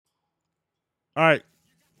All right.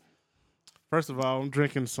 First of all, I'm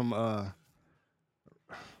drinking some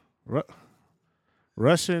Ru-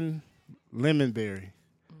 Russian lemon berry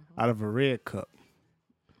out of a red cup.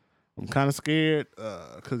 I'm kind of scared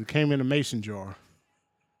because it came in a mason jar,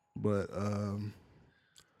 but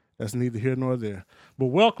that's neither here nor there. But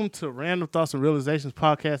welcome to Random Thoughts and Realizations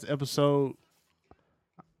podcast, episode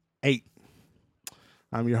 8.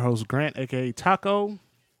 I'm your host, Grant, aka Taco,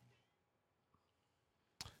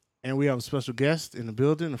 and we have a special guest in the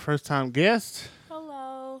building, a first-time guest.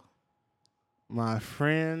 Hello. My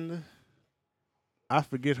friend, I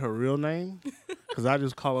forget her real name because I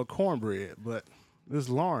just call her Kornbread, but this is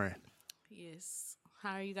Lauren. Yes.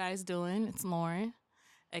 How are you guys doing? It's Lauren,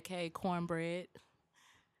 aka Kornbread,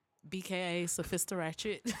 BKA Sophista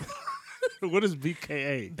Ratchet, What is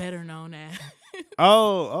BKA? better known as.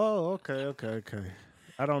 Okay.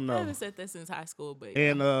 I don't I know. haven't said that since high school, but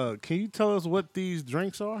yeah. And can you tell us what these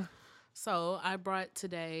drinks are? So I brought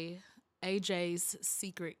today AJ's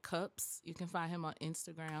Secret Cups. You can find him on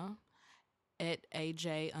Instagram at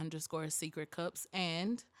AJ_Secret Cups.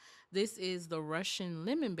 And this is the Russian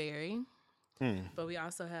lemon berry. But we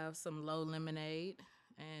also have some low lemonade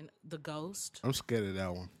and the ghost. I'm scared of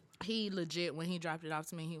that one. He legit, when he dropped it off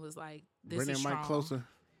to me, he was like, "This Bring is that strong." mic closer.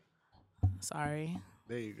 Sorry.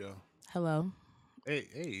 There you go. Hello.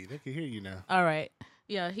 Hey, they can hear you now. All right.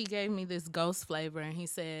 Yeah, he gave me this ghost flavor, and he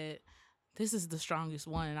said, "This is the strongest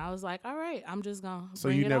one." And I was like, "All right, I'm just gonna." So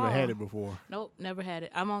you never had it before? Nope, never had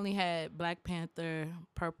it. I've only had Black Panther,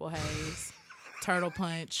 Purple Haze, Turtle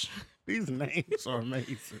Punch. These names are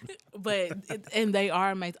amazing. And they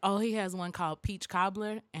are amazing. Oh, he has one called Peach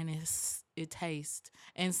Cobbler, and it tastes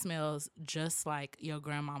and smells just like your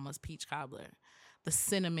grandmama's peach cobbler. The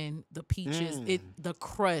cinnamon, the peaches, the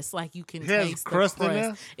crust, like you can taste crust the crust. in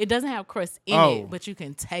there? It doesn't have crust in Oh. it, but you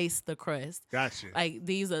can taste the crust. Gotcha. Like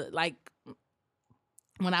these are like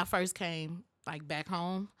when I first came like back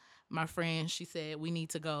home, my friend, she said, "We need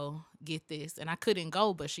to go get this." And I couldn't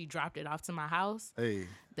go, but she dropped it off to my house. Hey.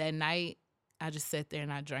 That night, I just sat there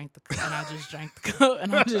and I drank the cup, and I just drank the cup,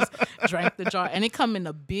 and I just drank the jar. And it come in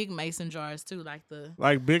the big mason jars too, like the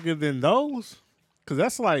Like bigger than those? Because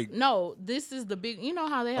that's like... No, this is the big. You know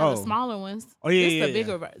how they have the Oh. smaller ones. Oh, yeah, This yeah, the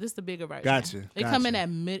bigger. yeah. This the bigger version. Gotcha, They come in gotcha.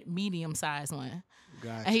 that medium sized one.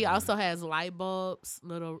 Gotcha. And he also has light bulbs,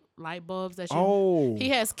 little light bulbs that you. Oh. He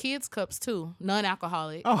has kids cups too,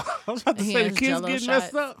 non-alcoholic. Oh, I was about to He say the has kids Jell-O getting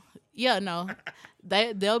messed shots. up. Yeah, no,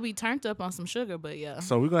 they'll be turned up on some sugar, but yeah.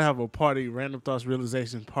 So we're going to have a party, Random Thoughts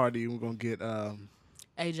Realization party. We're going to get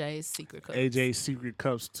AJ's Secret Cups. AJ's Secret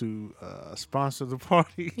Cups to sponsor the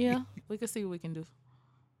party. Yeah, we can see what we can do.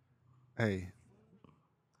 Hey,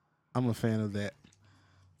 I'm a fan of that.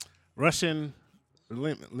 Russian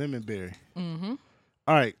lemon berry. Mm-hmm.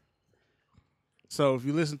 All right. So if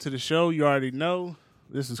you listen to the show, you already know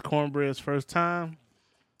this is Cornbread's first time.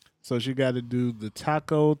 So she got to do the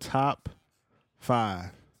taco top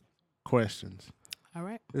 5 questions. All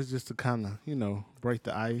right, It's just to kind of, break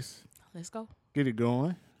the ice, let's go. get it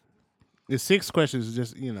going. It's 6 questions,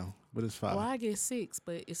 just, but it's 5. Well, I get 6,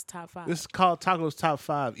 but it's top 5. This is called Taco's Top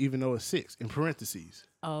 5, even though it's 6, in parentheses.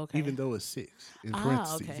 Oh, okay. Even though it's 6, in Ah,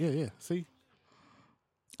 parentheses. okay. Yeah. See?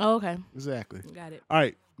 Oh, okay. Exactly. Got it. All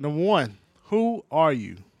right. Number 1, who are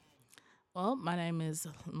you? Well, my name is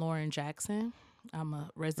Lauren Jackson. I'm a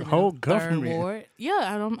resident Whole of 3rd government. Ward. Yeah,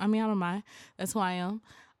 I don't mind. That's who I am.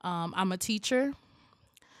 I'm a teacher.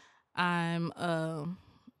 I'm a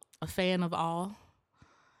fan of all,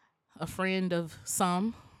 a friend of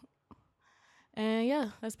some. And yeah,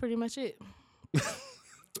 that's pretty much it.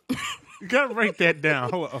 You got to break that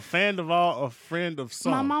down. A fan of all, a friend of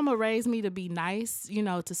some. My mama raised me to be nice,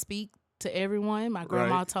 to speak to everyone. My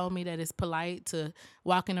grandma Right. told me that it's polite to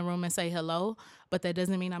walk in the room and say hello, but that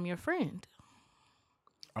doesn't mean I'm your friend.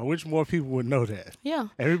 I wish more people would know that. Yeah.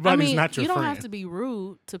 Everybody's not your you don't friend. have to be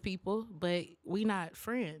rude to people, but we not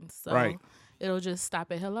friends. So Right. it'll just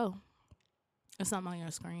stop at hello. It's something on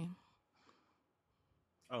your screen.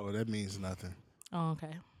 Oh, that means nothing. Oh,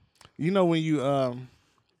 okay. You know when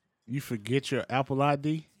you forget your Apple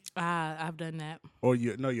ID I've done that. or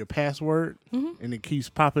your password Mm-hmm. and it keeps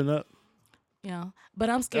popping up? Yeah. But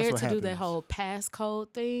I'm scared what to do that happens. whole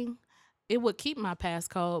passcode thing. It would keep my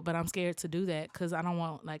passcode, but I'm scared to do that because I don't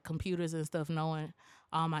want like computers and stuff knowing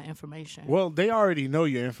all my information. Well, they already know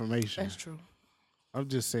your information. That's true. I'm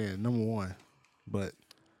just saying, number 1. But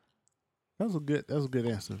that was a good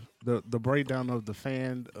answer. The breakdown of the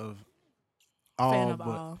fan of all, Fan of but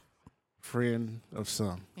all. friend of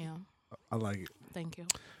some. Yeah. I like it. Thank you.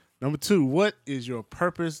 Number 2, what is your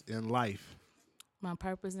purpose in life? My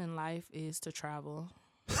purpose in life is to travel.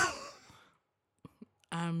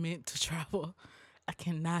 I'm meant to travel. I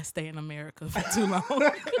cannot stay in America for too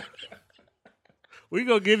long. We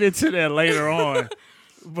gonna get into that later on.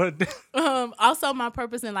 But Also, my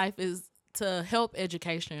purpose in life is to help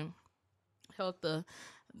help the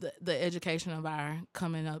education of our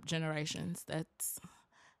coming up generations.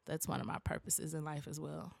 That's one of my purposes in life as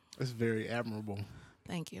well. it's very admirable.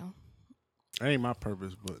 Thank you. That ain't my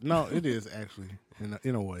purpose, but no, it is actually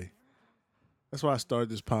in a way. That's why I started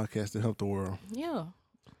this podcast to help the world. Yeah. All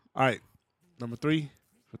right, number 3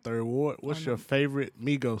 for third award. What's your favorite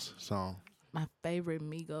Migos song? My favorite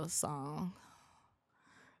Migos song,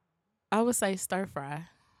 I would say Stir Fry.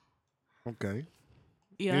 Okay.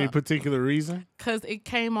 Yeah. Any particular reason? Because it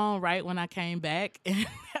came on right when I came back, and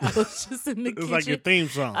I was just in the It kitchen. was like your theme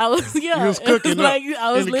song. I was, yeah. You was cooking up like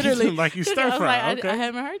I was in the literally kitchen like you cooking. I stir was fry. like, Okay. I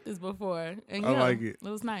haven't heard this before, and I like it. It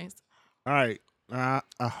was nice. All right. I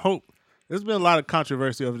hope there's been a lot of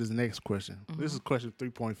controversy over this next question. This is question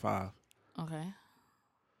 3.5. Okay.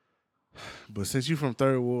 But since you're from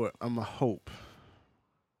third ward, I'm going to hope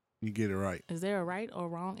you get it right. Is there a right or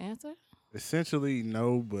wrong answer? Essentially,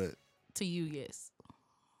 no, but To you, yes.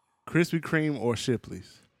 Krispy Kreme or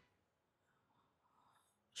Shipley's?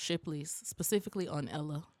 Shipley's, specifically on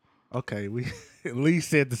Ella. Okay, we at least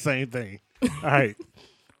said the same thing. All right.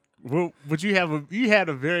 Well, but you had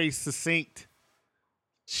a very succinct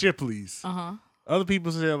Shipley's. Other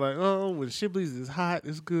people say like, oh, when Shipley's is hot,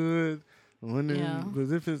 it's good. But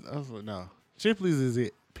if it's, I was like, no, Shipley's is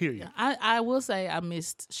it. Period. Yeah, I will say I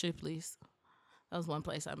missed Shipley's. That was one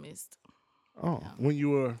place I missed. Oh, when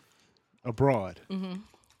you were abroad.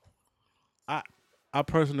 I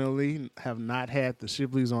personally have not had the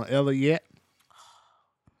Shipley's on Ella yet.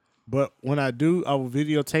 But when I do, I will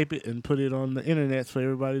videotape it and put it on the internet for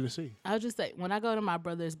everybody to see. I'll just say, when I go to my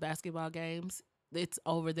brother's basketball games, it's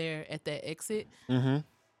over there at that exit.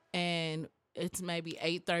 And it's maybe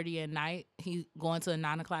 8:30 at night. He's going to a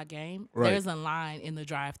 9:00 game. Right. There's a line in the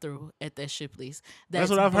drive-thru at that Shipley's That's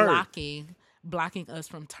what I've heard. blocking us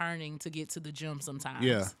from turning to get to the gym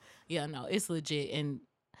sometimes. Yeah, no, it's legit. And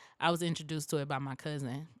I was introduced to it by my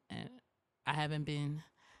cousin, and I haven't been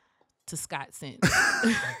to Scott since.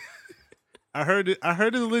 I heard it. I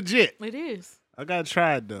heard it's legit. It is. I gotta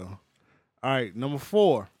try it though. All right, number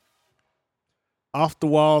 4. Off the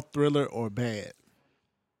wall, Thriller or Bad?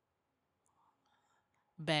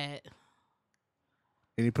 Bad.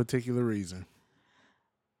 Any particular reason?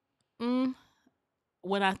 When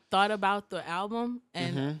I thought about the album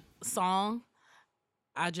and song,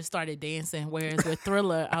 I just started dancing. Whereas with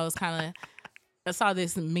Thriller, I saw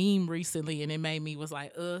this meme recently and it made me was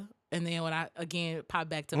like, And then when I again popped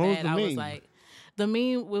back to Bad, I was like, the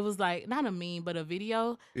meme, it was like, not a meme, but a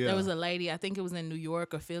video. Yeah. There was a lady, I think it was in New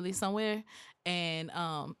York or Philly somewhere. And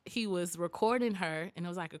he was recording her, and it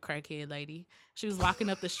was like a crackhead lady. She was walking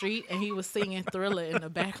up the street, and he was singing Thriller in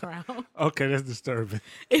the background. Okay, that's disturbing.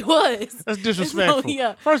 It was. That's disrespectful.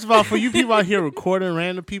 So, First of all, for you people out here recording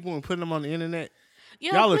random people and putting them on the internet,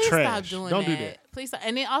 y'all are trash. Stop doing Don't that. do that. Please stop.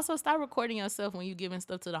 And then also stop recording yourself when you giving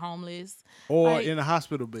stuff to the homeless. Or in a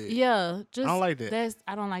hospital bed. Yeah. Just, I don't like that.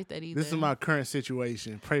 I don't like that either. This is my current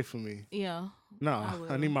situation. Pray for me. Yeah. No,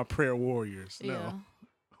 I need my prayer warriors. No. Yeah.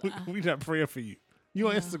 We not praying for you. You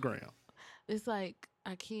on Instagram. It's like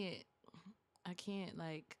I can't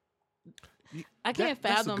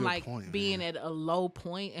fathom being at a low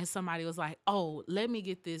point and somebody was like, oh, let me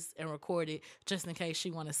get this and record it just in case she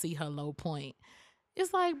want to see her low point.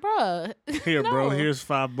 It's like, bruh. Here, no. bro, here's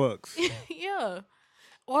 $5. Yeah.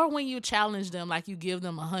 Or when you challenge them, like you give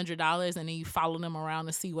them $100 and then you follow them around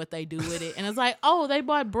to see what they do with it. And it's like, oh, they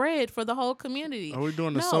bought bread for the whole community. Are we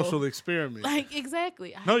doing a social experiment? Like,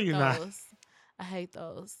 exactly. No, you're not. I hate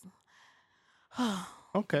those.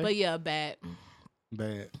 Okay. But yeah, bad.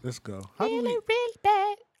 Bad. Let's go. Really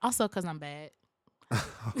bad. Also, because I'm bad.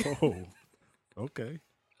 Oh, okay.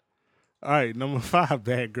 All right, number 5,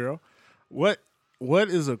 bad girl. What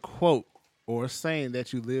is a quote or a saying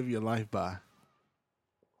that you live your life by?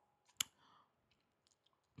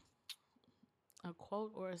 A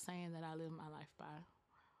quote or a saying that I live my life by.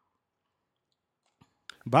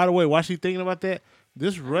 By the way, while she thinking about that,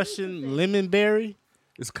 this Russian lemon berry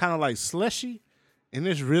is kind of like slushy, and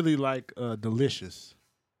it's really like delicious.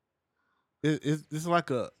 It's like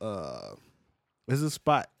there's a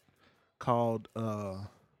spot called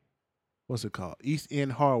what's it called? East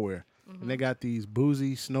End Hardware, and they got these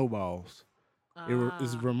boozy snowballs.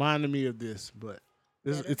 It's reminding me of this, but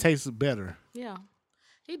it tastes better. Yeah,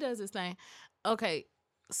 he does his thing. Okay,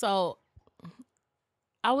 so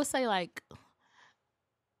I would say like.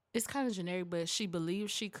 It's kind of generic, but she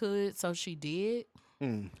believed she could, so she did.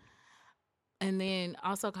 And then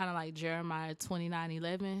also kind of like Jeremiah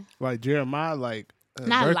 29:11. Like Jeremiah, like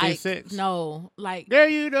Not birthday like sex. no, like There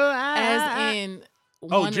you go. as in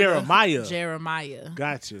Oh, one of Jeremiah. Jeremiah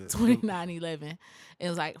Gotcha. 29:11. It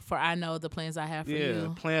was like, for I know the plans I have for Yeah,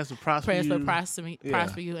 you. plans to prosper Prayers you. for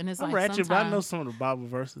prosper you. And it's I'm like ratchet, but I know sometimes some of the Bible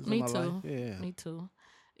verses in me my too. life. Yeah. Me too.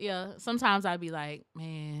 Yeah. Sometimes I'd be like,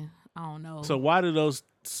 man, I don't know. So why do those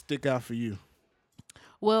stick out for you?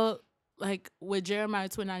 Well, like with Jeremiah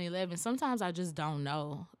 29:11, sometimes I just don't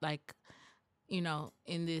know. Like,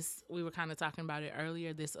 in this, we were kind of talking about it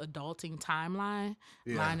earlier, this adulting timeline.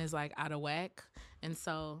 Yeah. Mine is like out of whack. And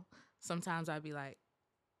so sometimes I'd be like,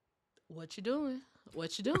 what you doing?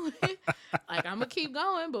 What you doing? Like, I'm going to keep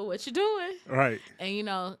going, but what you doing? Right.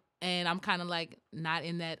 And, and I'm kind of like not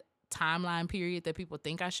in that timeline period that people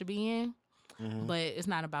think I should be in. Mm-hmm. But it's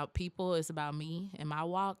not about people. It's about me and my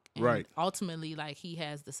walk. And right. ultimately, like, he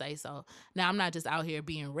has to say so. Now, I'm not just out here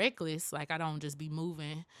being reckless. Like, I don't just be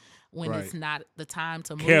moving when it's not the time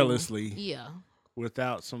to move. Carelessly. Yeah.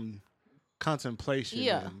 Without some contemplation.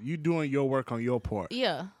 Yeah. You doing your work on your part.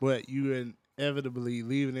 Yeah. But you inevitably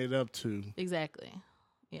leaving it up to. Exactly.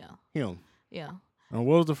 Yeah. Him. Yeah. And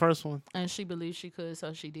what was the first one? And she believed she could,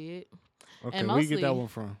 so she did. Okay, and where you mostly, get that one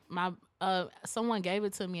from? Someone gave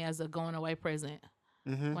it to me as a going away present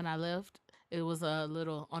when I left. It was on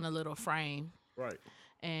a little frame. Right.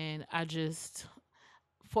 And I just,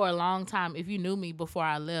 for a long time, if you knew me before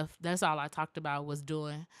I left, that's all I talked about was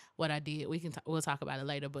doing what I did. We'll talk about it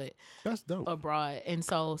later, but that's dope. Abroad. And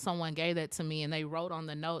so someone gave that to me, and they wrote on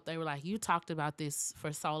the note, they were like, "You talked about this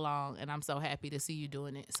for so long, and I'm so happy to see you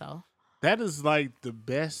doing it." So that is like the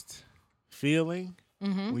best feeling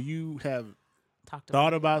when you have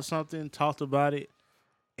thought about something, talked about it,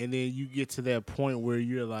 and then you get to that point where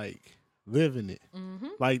you're like living it.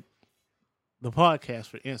 Like the podcast,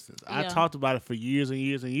 for instance. I talked about it for years and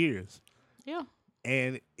years and years. Yeah.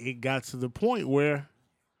 And it got to the point where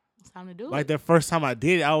it's time to do it. Like that first time I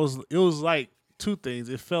did it, it was like two things.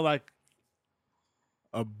 It felt like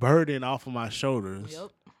a burden off of my shoulders. Yep.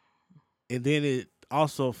 And then it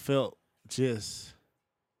also felt just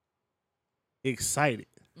excited.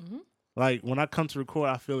 Like when I come to record,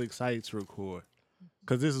 I feel excited to record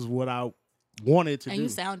because this is what I wanted to do. And you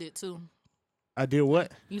sounded too. I did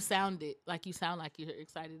what? You sound like you're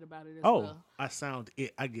excited about it as well. Oh, I sound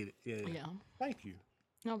it. I get it. Yeah. Thank you.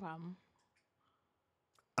 No problem.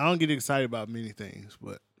 I don't get excited about many things,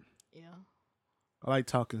 but yeah, I like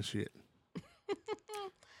talking shit.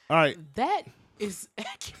 All right. That is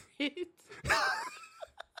accurate.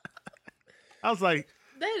 I was like,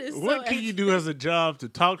 that is what can you do as a job to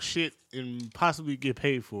talk shit and possibly get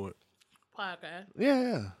paid for it? Podcast.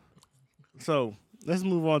 Yeah. So let's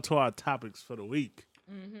move on to our topics for the week.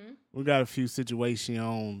 We got a few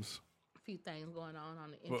situations. A few things going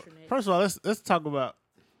on the internet. First of all, let's talk about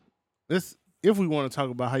this. If we want to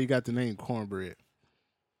talk about how you got the name Kornbread.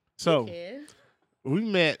 So we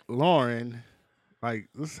met Lauren, like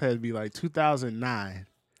this had to be like 2009.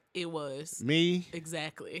 It was. Me.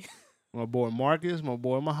 Exactly. My boy Marcus, my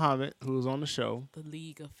boy Muhammad, who was on the show. The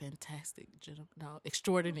League of Fantastic Gentlemen. No,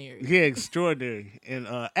 Extraordinary. Yeah, Extraordinary. And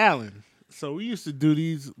Alan. So we used to do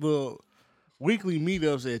these little weekly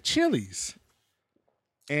meetups at Chili's.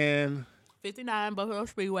 And 59 Buffalo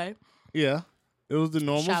Speedway. Yeah. It was the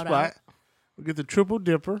normal Shout spot. out. We get the Triple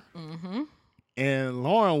Dipper. And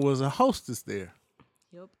Lauren was a hostess there.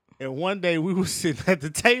 Yep. And one day we were sitting at the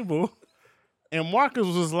table and Marcus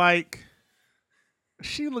was like,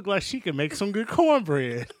 she looked like she could make some good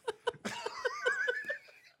cornbread.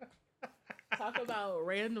 Talk about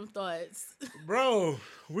random thoughts. Bro,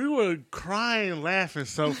 we were crying, laughing.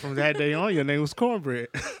 So from that day on, your name was Kornbread.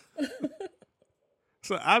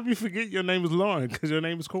 So I be forgetting your name is Lauren because your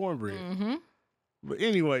name is Kornbread. But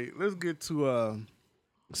anyway, let's get to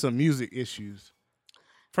some music issues.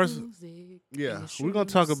 First, we're going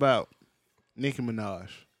to talk about Nicki Minaj.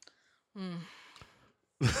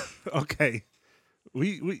 Okay.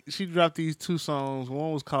 She dropped these two songs.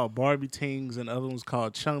 One was called Barbie Tings and the other one was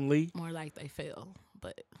called Chun Li. More like they fell,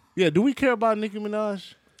 but yeah. Do we care about Nicki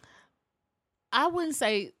Minaj? I wouldn't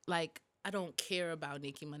say like I don't care about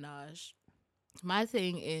Nicki Minaj. My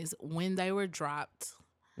thing is when they were dropped,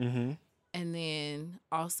 and then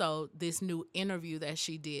also this new interview that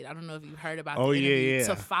she did. I don't know if you heard about the interview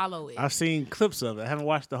to follow it. I've seen clips of it. I haven't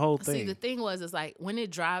watched the whole thing. See, the thing was, it's like when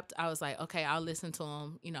it dropped, I was like, okay, I'll listen to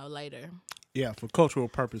them, later. Yeah, for cultural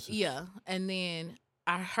purposes. Yeah. And then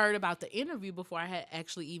I heard about the interview before I had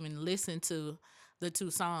actually even listened to the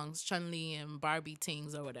two songs, Chun-Li and Barbie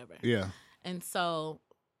Tings or whatever. Yeah. And so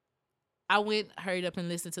I hurried up and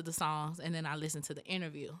listened to the songs, and then I listened to the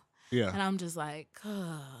interview. Yeah. And I'm just like,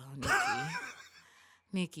 oh,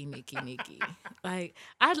 Nikki. Like,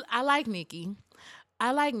 I like Nikki.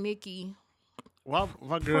 I like Nikki My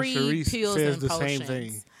girl pre Sharice pills says and the same thing.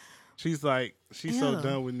 potions. She's like, she's so Yeah.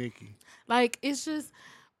 done with Nikki. Like, it's just,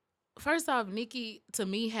 first off, Nikki to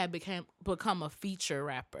me had become a feature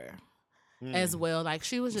rapper as well. Like,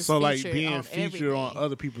 she was just So like featured being on featured everything. on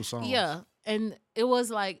other people's songs. Yeah. And it was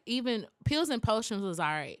like, even Pills and Potions was all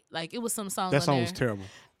right. Like, it was some songs That on song there. was terrible.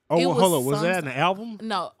 Oh, It well, was hold up. Was some that an album?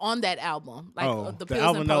 No, on that album. Like, Oh, the the Pills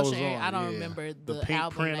album and that was Potion. on, I don't yeah. remember The the Pink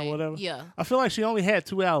album Print name. or whatever. Yeah. I feel like she only had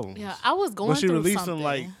 2 albums. Yeah. I was going but she through released something. them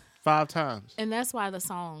like 5 times. And that's why the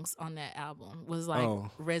songs on that album was like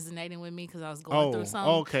resonating with me, because I was going Oh, through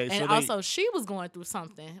something. okay, And so also, she was going through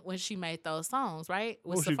something when she made those songs, right? With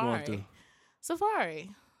What was she going Safari. through?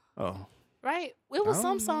 Safari, Oh, right? It was I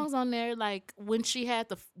some don't know. songs on there, like when she had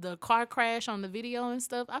the car crash on the video and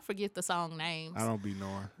stuff. I forget the song names. I don't be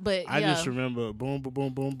knowing. But I yeah. just remember boom, boom,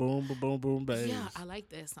 boom, boom, boom, boom, boom, boom, bass. Yeah, I like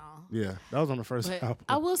that song. Yeah, that was on the first But album.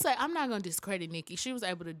 I will say, I'm not going to discredit Nikki. She was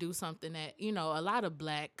able to do something that, a lot of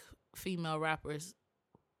black female rappers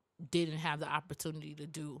didn't have the opportunity to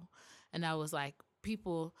do. And that was like,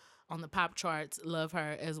 people on the pop charts love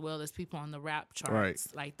her as well as people on the rap charts. Right.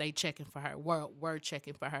 Like, they checking for her, were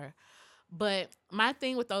checking for her. But my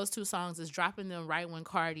thing with those 2 songs is dropping them right when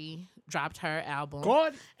Cardi dropped her album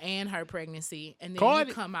and her pregnancy. And then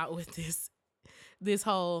you come out with this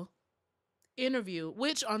whole interview,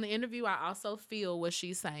 which on the interview I also feel what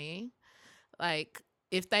she's saying. Like,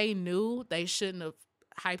 if they knew, they shouldn't have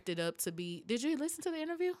hyped it up to be. Did you listen to the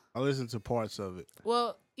interview? I listened to parts of it.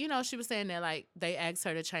 Well, she was saying that like they asked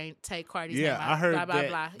her to take Cardi's name out. I heard blah, blah, that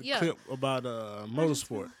blah. Yeah. clip about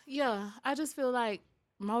motorsport. I just feel like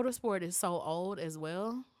motorsport is so old as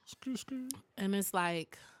well. And it's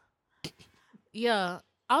like, yeah.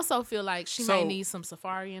 I also feel like she might need some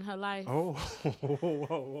Safari in her life. Oh,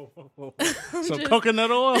 so coconut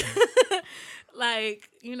oil? Like,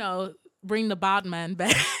 bring the Bodman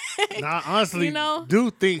back. Nah, honestly,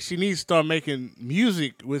 do think she needs to start making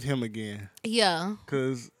music with him again. Yeah.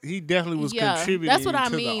 Because he definitely was contributing that's what I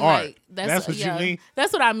to mean. the art. Like, that's what you mean?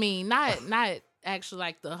 That's what I mean. Not actually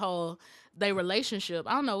like the whole their relationship.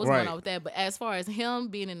 I don't know what's going on with that. But as far as him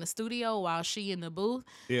being in the studio while she in the booth,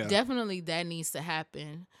 definitely that needs to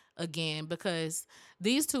happen again. Because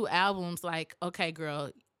these 2 albums, like, okay,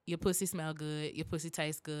 girl, your pussy smell good, your pussy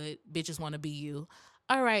tastes good, bitches want to be you.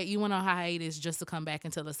 All right, you went on hiatus just to come back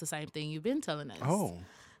and tell us the same thing you've been telling us. Oh.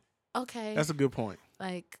 Okay. That's a good point.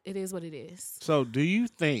 Like, it is what it is. So, do you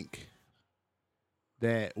think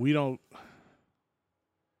that we don't...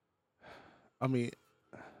 I mean,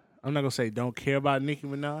 I'm not going to say don't care about Nicki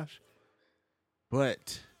Minaj,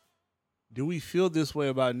 but do we feel this way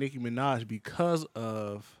about Nicki Minaj because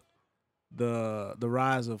of the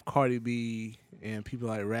rise of Cardi B and people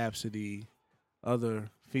like Rhapsody, other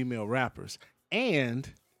female rappers? And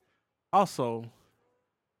also,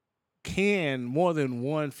 can more than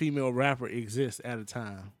one female rapper exist at a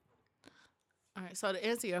time? All right, so to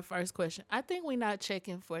answer your first question, I think we're not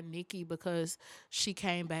checking for Nicki because she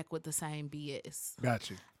came back with the same BS. Got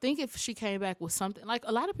you. I think if she came back with something, like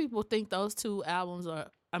a lot of people think those 2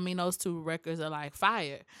 those 2 records are like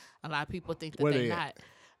fire. A lot of people think that they're not.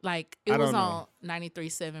 Like, it was on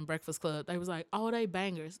 93.7 Breakfast Club. They was like, oh, they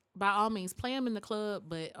bangers. By all means, play them in the club,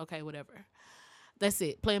 but okay, whatever. That's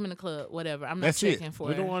it. Play them in the club, whatever. I'm not checking for.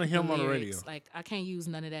 We don't want to hear them on the radio. Like, I can't use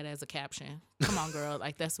none of that as a caption. Come on, girl.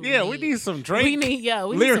 Like, that's what we need some Drake. We need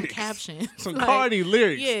some captions. Some Cardi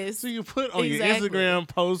lyrics. Yes. So you put on your Instagram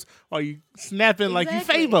post or you snapping like you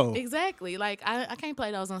Fabo. Exactly. Like, I can't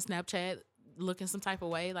play those on Snapchat looking some type of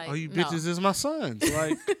way. Like, you bitches is my sons.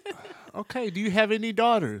 Like, okay, do you have any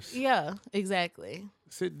daughters? Yeah, exactly.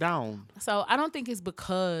 Sit down. So I don't think it's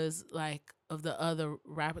because, like, of the other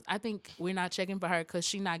rappers. I think we're not checking for her because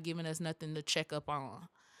she's not giving us nothing to check up on.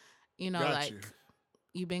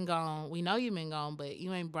 You've been gone. We know you've been gone, but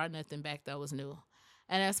you ain't brought nothing back that was new.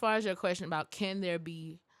 And as far as your question about can there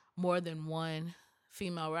be more than one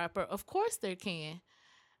female rapper, of course there can.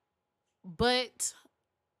 But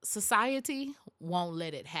society won't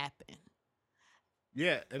let it happen.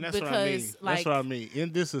 Yeah, and that's what I mean. That's what I mean.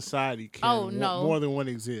 In this society, can more than one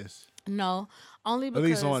exist? No, only because... At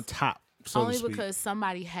least on top. Only because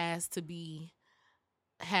somebody has to be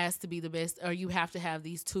the best, or you have to have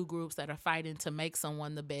these 2 groups that are fighting to make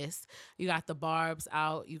someone the best. You got the Barbs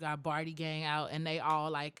out, you got Barty Gang out, and they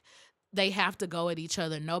all they have to go at each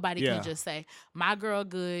other. Nobody can just say, my girl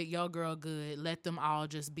good, your girl good. Let them all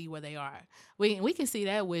just be where they are. We can see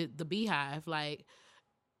that with the Beehive. Like,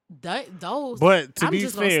 those. But to I'm be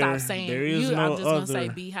just gonna fair, stop saying there is you. no I'm just gonna say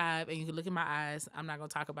other. Beehive, and you can look in my eyes. I'm not gonna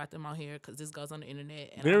talk about them on here because this goes on the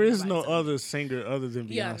internet, and I There don't want is nobody no telling me. other singer other than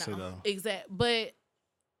Yeah, Beyonce no, though. exact. But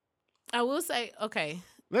I will say, okay,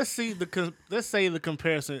 Let's see let's say the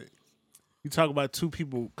comparison. You talk about two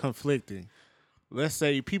people conflicting. Let's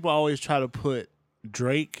say people always try to put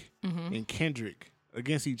Drake and Kendrick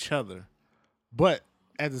against each other, but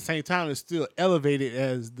at the same time, it's still elevated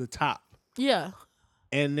as the top. yeah,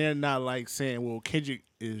 And they're not like saying, "Well, Kendrick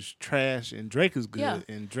is trash and Drake is yeah, good,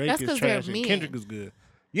 and Drake that's is because they're trash and Kendrick men. is good."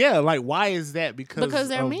 Yeah, like why is that? Because Because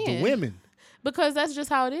they're of the men. women. Because that's just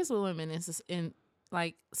how it is with women in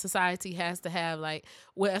like society has to have like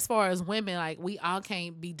well as far as women like we all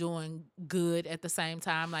can't be doing good at the same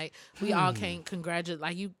time like we all can't congratulate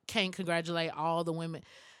like you can't congratulate all the women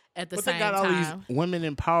at the But they same got all these time. women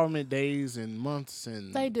empowerment days and months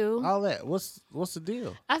They and do. all that. What's the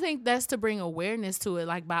deal? I think that's to bring awareness to it.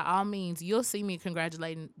 Like by all means, you'll see me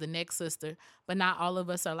congratulating the next sister, but not all of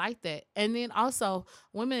us are like that. And then also,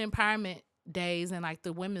 women empowerment days and like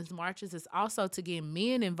the women's marches is also to get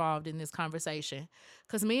men involved in this conversation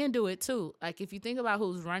because men do it too. Like if you think about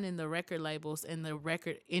who's running the record labels and the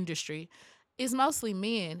record industry, it's mostly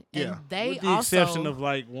men, Yeah, and they with the exception also of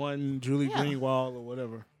like one Julie yeah. Greenwald or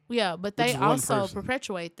whatever. Yeah, but Which they is one also person.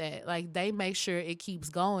 perpetuate that. Like they make sure it keeps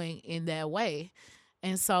going in that way.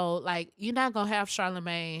 And so like you're not gonna have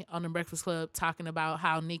Charlamagne on the Breakfast Club talking about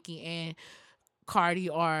how Nicki and Cardi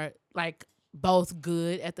are like both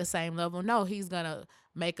good at the same level. No, he's gonna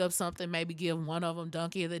make up something, maybe give one of them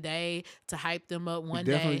Donkey of the Day to hype them up He one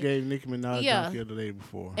definitely day. gave Nicki Minaj Yeah. Donkey of the Day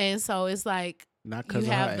before. And so it's like Not you because of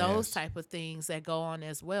her have those ass. type of things that go on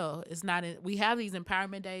as well. It's not we have these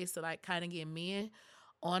empowerment days to like kind of get men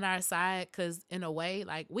on our side because in a way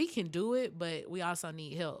like we can do it but we also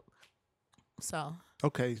need help. So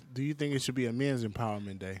Okay, do you think it should be a men's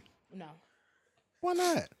empowerment day? no, Why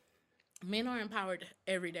not? men are empowered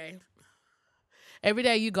every day. Every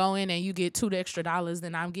day you go in and you get $2 extra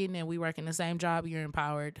than I'm getting and we work in the same job, you're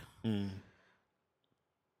empowered.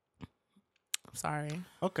 Sorry.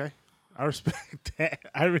 Okay, I respect that.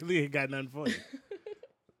 I really ain't got nothing for you.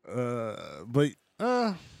 But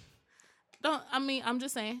Don't I mean I'm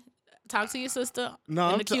just saying talk to your sister no,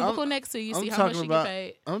 in I'm the cubicle next to you, I'm see how much talking she about. get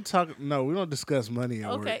paid. I'm talking. No, we don't discuss money at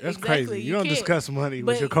Okay, work. That's exactly. crazy. You You don't can't. discuss money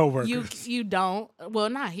But with your coworkers. you don't. Well,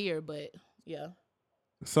 not here, but yeah.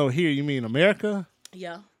 So here, you mean America?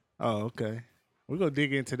 Yeah. Oh, okay. We're gonna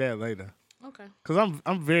dig into that later. Okay. Cause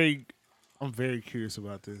I'm very curious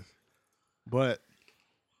about this, but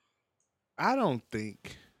I don't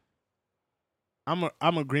think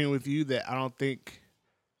I'm agreeing with you that I don't think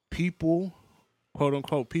people, quote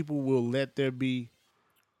unquote, people will let there be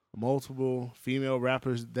multiple female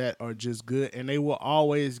rappers that are just good, and they will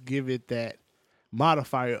always give it that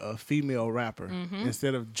modifier of female rapper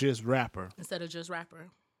instead of just rapper. Instead of just rapper.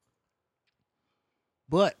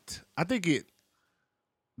 But I think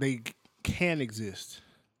they can exist,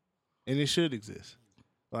 and it should exist.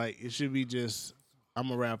 Like it should be just I'm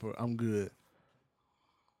a rapper, I'm good.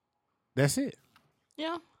 That's it.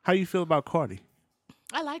 Yeah. How you feel about Cardi?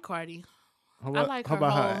 I like Cardi. How about, like how her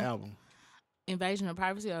about her whole- album? Invasion of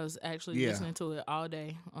Privacy. I was actually Yeah. listening to it all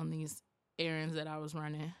day on these errands that I was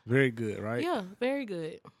running. Very good, right? Yeah, very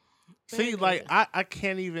good. See, Very like good. I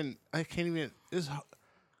can't even it's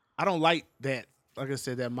I don't like that. Like I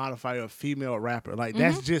said, that modifier of female rapper. Like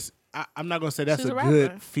that's just I'm not gonna say that's She's a a good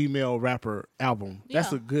rapper. female rapper album.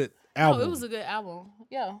 That's Yeah. a good album. Oh, it was a good album.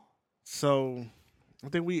 Yeah. So I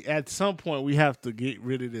think we at some point we have to get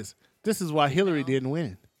rid of this. This is why Hillary didn't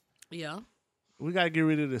win. Yeah. We gotta get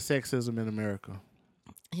rid of the sexism in America.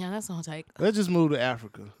 Yeah, that's gonna take. Let's just move to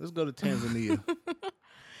Africa. Let's go to Tanzania.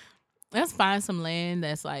 Let's find some land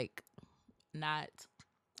that's like not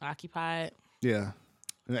occupied. Yeah.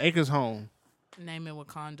 An acre's home. Name it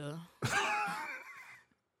Wakanda.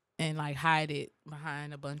 And like hide it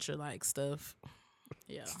behind a bunch of like stuff.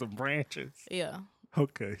 Yeah. Some branches. Yeah.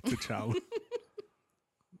 Okay, T'Challa.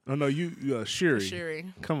 Oh no, you Shuri.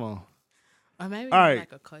 Shuri. Come on. Or maybe All right.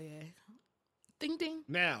 like a Koye. Ding ding.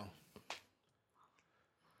 Now,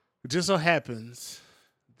 it just so happens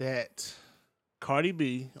that Cardi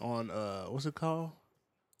B on what's it called?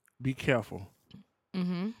 Be Careful.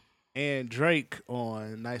 Mm-hmm. And Drake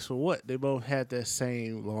on Nice for What? They both had that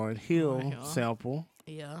same Lauryn Hill Lauryn Hill. sample.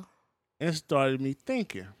 Yeah. And started me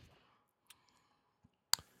thinking,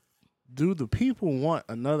 do the people want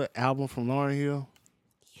another album from Lauryn Hill?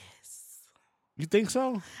 Yes. You think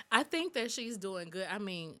so? I think that she's doing good. I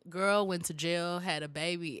mean, girl went to jail, had a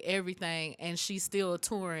baby, everything, and she's still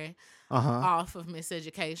touring off of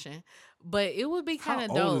Miseducation. But it would be kind How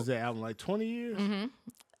of old dope. is that album? Like 20 years? Mm-hmm.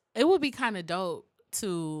 it would be kind of dope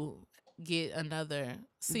to get another,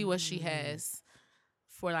 see what she has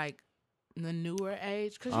for like the newer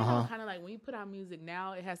age, because you know, kind of like when you put out music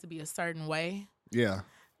now, it has to be a certain way, Yeah.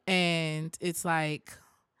 and it's like,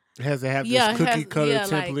 It has to have yeah, this it cookie has, cutter yeah,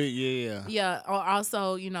 template. like, Yeah. yeah, or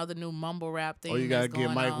also, you know, the new mumble rap Or you thing gotta that's get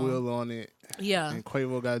going Mike on. Will on it. Yeah, And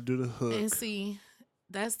Quavo gotta do the and hook. see,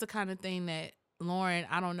 that's the kind of thing that Lauren,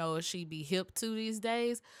 I don't know if she be hip to these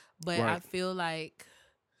days, but I Right. feel like,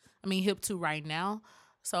 I mean, hip to right now.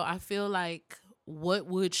 So I feel like, what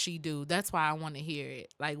would she do? That's why I want to hear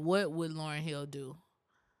it. Like, what would Lauren Hill do?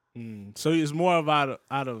 So it's more of out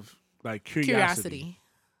of like curiosity.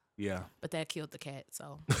 Yeah. But that killed the cat.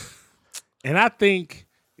 So And I think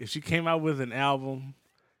if she came out with an album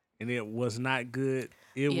and it was not good,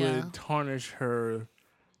 it yeah, would tarnish her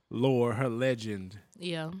lore, her legend.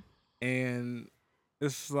 yeah, And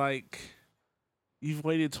it's like you've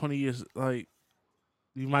waited 20 years. Like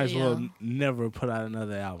you might as well yeah, never put out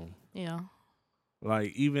another album. yeah,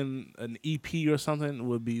 Like even an EP or something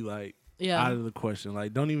would be like out yeah. of the question.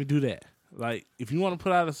 Like don't even do that. Like if you want to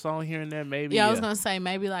put out a song here and there, maybe Yeah, I was gonna say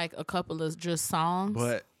maybe like a couple of just songs.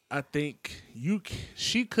 But I think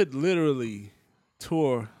she could literally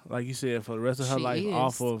tour, like you said, for the rest of her She life is.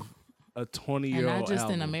 off of a 20-year-old And not just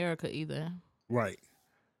album. in America either. Right.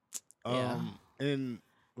 Yeah. And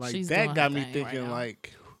like She's that doing got her me thing thinking right now.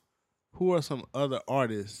 like, who are some other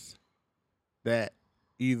artists that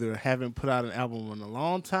either haven't put out an album in a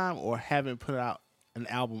long time or haven't put out an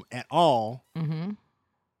album at all Mm-hmm.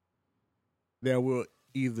 that will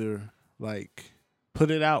either like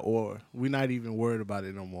put it out or we're not even worried about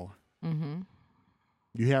it no more. Mm-hmm.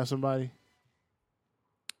 You have somebody?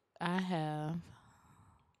 I have.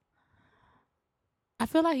 I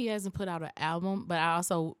feel like he hasn't put out an album, but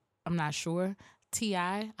I'm not sure.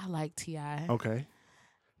 T.I. I like T.I. Okay.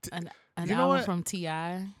 An You know album what? from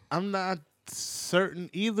T.I. I'm not certain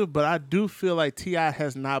either, but I do feel like T.I.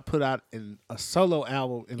 has not put out a solo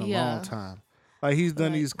album in a long Yeah. time. Like he's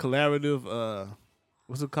done Like- these collaborative,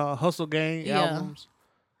 what's it called, Hustle Gang Yeah. albums.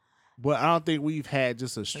 But I don't think we've had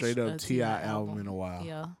just a straight up a T.I. album in a while.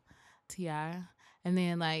 Yeah. T.I. And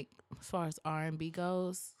then like as far as R&B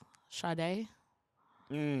goes, Sade.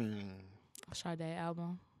 Sade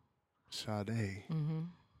album. Sade. Mm-hmm.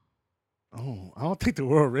 Oh, I don't think the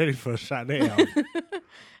world ready for a Sade album.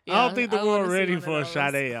 I don't think the I wanna world see ready one of for a those.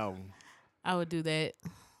 Sade album. I would do that.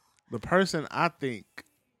 The person I think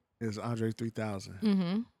is Andre 3000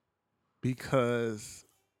 Mm-hmm. because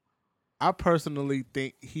I personally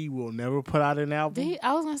think he will never put out an album.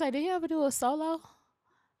 I was gonna say, did he ever do a solo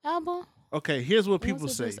album? Okay, here's what Or people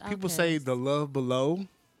was it say. just People say Outkast? The Love Below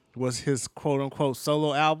was his quote unquote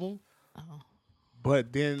solo album. Oh.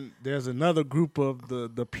 But then there's another group of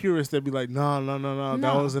the purists that be like, no, that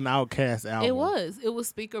No. was an Outkast album. It was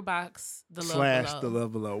Speaker Box, The Love slash Below. The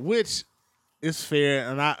Love Below, which is fair,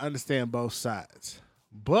 and I understand both sides.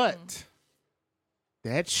 But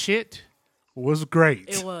that shit was great.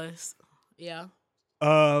 It was. Yeah.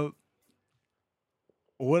 I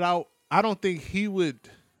don't think he would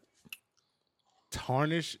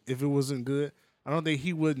tarnish if it wasn't good. I don't think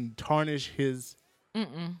he wouldn't tarnish his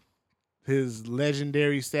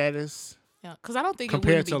legendary status Yeah. Because I don't think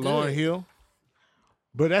compared it to would be Lauryn good. Hill.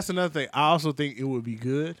 But that's another thing. I also think it would be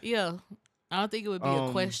good. Yeah. I don't think it would be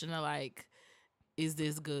a question of like, is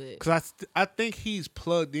this good? Because I think he's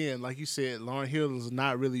plugged in. Like you said, Lauryn Hill is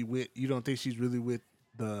not really with, you don't think she's really with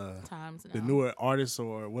the Times now. the newer artists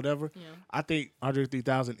or whatever. Yeah. I think Andre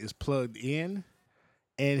 3000 is plugged in,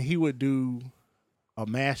 and he would do a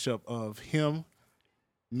mashup of him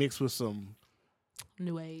mixed with some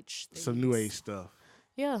New age. new age stuff.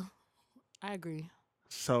 Yeah. I agree.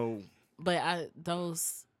 So But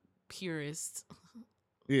those purists,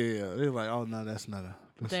 yeah, they're like, oh no, that's not a.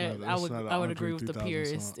 I would agree with the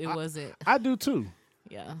purists. It wasn't. I do too.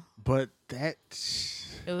 Yeah. But that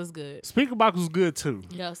It was good. Speaker Box was good too.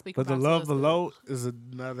 Yeah. Speaker But The Box Love was good. Below is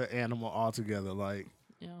another animal altogether. Like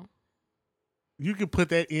Yeah. you could put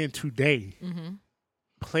that in today, Mm-hmm.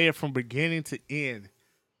 play it from beginning to end,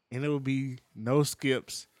 and it would be no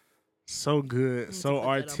skips. So good, so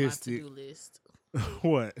artistic. List.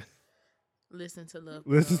 What? Listen to Love.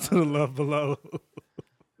 Listen Below. to The Love Below.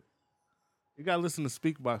 You gotta listen to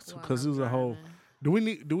Speak Box too, While because it I'm was a whole.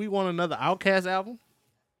 driving. Do we want another Outkast album?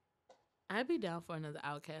 I'd be down for another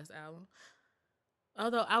Outkast album.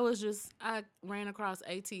 Although I ran across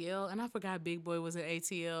ATL and I forgot Big Boy was in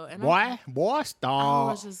ATL. And Boy, I Star,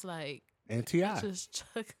 was just like, and Ti. just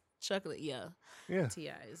Chocolate, yeah. Yeah.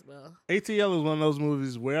 T.I. as well. ATL is one of those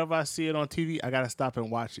movies, wherever I see it on TV, I got to stop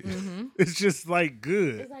and watch it. Mm-hmm. It's just like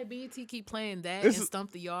good. It's like BET keep playing that It's- and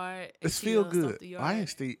Stump the Yard. It's ATL, feel Stump good. the I Yard.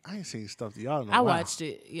 ain't seen stuff that y'all know. I watched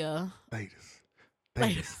it, yeah. Thetas.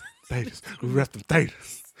 We rep them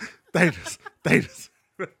thetas. Thetas.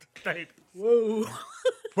 Rep them thetas. Whoa.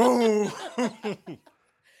 Boom.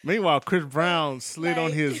 Meanwhile, Chris Brown slid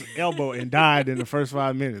on his elbow and died in the first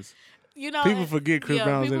 5 minutes. You know, People forget Chris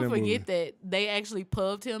Brown's in that movie. People forget that they actually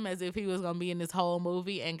pubbed him as if he was going to be in this whole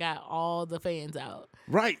movie and got all the fans out.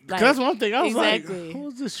 Right. Like, that's one thing. I was exactly. like,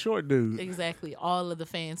 who's this short dude? Exactly. All of the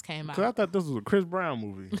fans came out. Because I thought this was a Chris Brown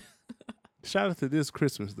movie. Shout out to This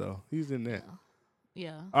Christmas, though. He's in that.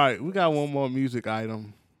 Yeah. All right. We got one more music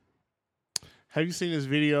item. Have you seen this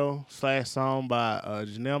video / song by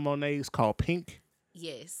Janelle Monáe? It's called Pink.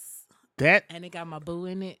 Yes. That. And it got my boo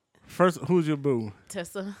in it. First, who's your boo?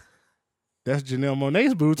 Tessa. That's Janelle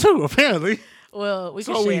Monáe's boo, too, apparently. Well, we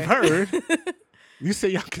can so share. we've heard. You say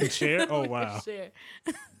y'all can share? Oh, wow. Share.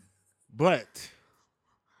 But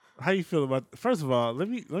how you feel about? First of all, let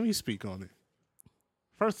me speak on it.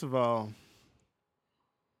 First of all,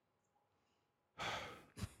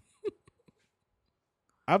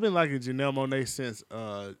 I've been liking Janelle Monáe since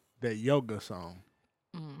that yoga song.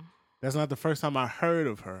 Mm. That's not the first time I heard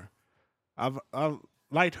of her. I've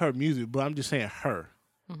liked her music, but I'm just saying her.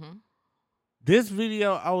 Mm-hmm. This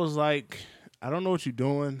video, I was like, I don't know what you're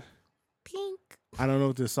doing. Pink. I don't know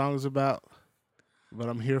what this song is about, but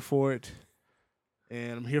I'm here for it,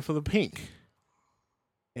 and I'm here for the pink.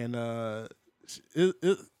 And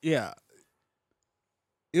it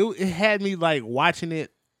had me like watching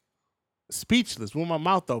it speechless with my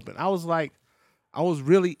mouth open. I was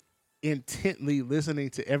really intently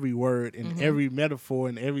listening to every word and every metaphor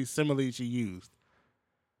and every simile she used,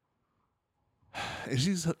 and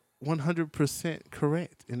she's 100%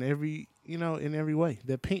 correct in every way.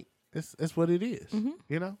 That pink, that's what it is. Mm-hmm.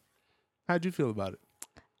 You know, how'd you feel about it?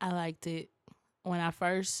 I liked it. When I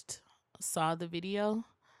first saw the video,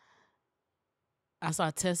 I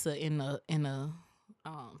saw Tessa in a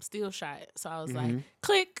still shot, so I was like,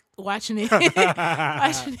 click, watching it,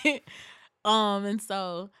 watching it. And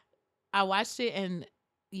so I watched it, and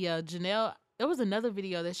yeah, Janelle. There was another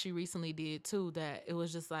video that she recently did too that it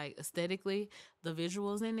was just like aesthetically the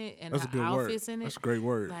visuals in it and That's the outfits in it. That's a great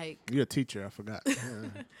word. Like, you're a teacher, I forgot.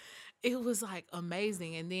 it was like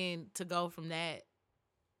amazing, and then to go from that,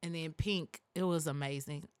 and then Pink, it was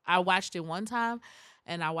amazing. I watched it one time,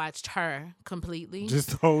 and I watched her completely.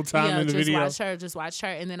 Just the whole time in the video? Just watched her,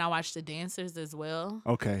 and then I watched the dancers as well.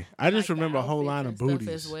 Okay. I just remember a whole line of booties.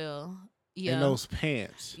 As well. Yeah. And those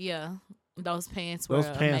pants. Yeah. Those pants were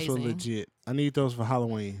amazing. Were legit. I need those for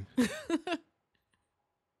Halloween.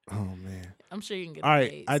 Oh, man. I'm sure you can get all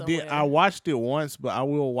right, I did. I watched it once, but I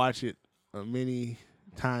will watch it many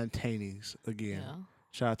times again. Yeah.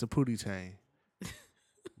 Shout out to Pootie Tang.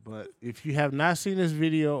 But if you have not seen this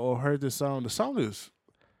video or heard the song was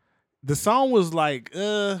like,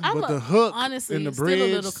 but the hook honestly, and the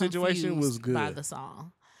bridge situation was good. By the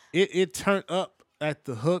song, it turned up at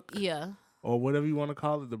the hook, yeah, or whatever you want to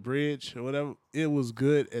call it, the bridge or whatever. It was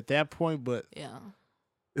good at that point, but yeah,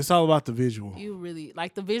 it's all about the visual. You really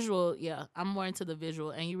like the visual. Yeah, I'm more into the visual,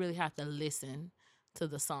 and you really have to listen to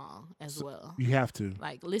the song as well. You have to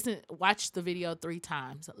watch the video 3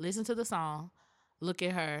 times, listen to the song. Look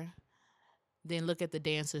at her, then look at the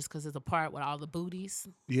dancers because it's a part with all the booties.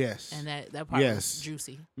 Yes. And that part was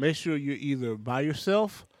juicy. Make sure you're either by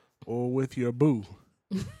yourself or with your boo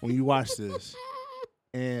when you watch this.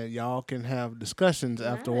 And y'all can have discussions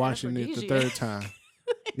after watching it the 3rd time.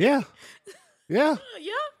 Yeah. Yeah.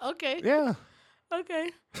 Yeah. Okay. Yeah.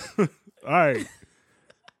 Okay. All right.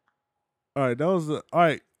 All right. All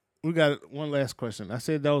right. We got one last question. I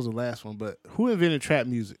said that was the last one, but who invented trap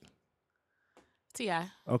music? T.I.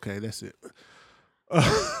 Okay, that's it.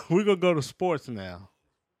 We're going to go to sports now.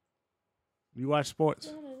 You watch sports?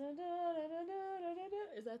 Is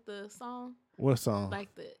that the song? What song? Like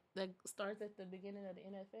that starts at the beginning of the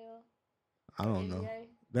NFL? I don't know.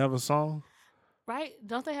 They have a song? Right?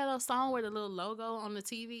 Don't they have a song where the little logo on the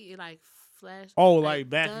TV, it like flashed? Oh, like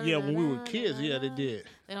back, when we were kids. Yeah, they did.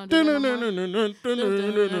 They don't do that no more?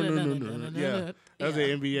 Yeah, that was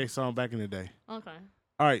an NBA song back in the day. Okay.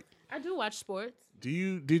 All right. I do watch sports. Do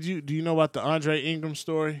you know about the Andre Ingram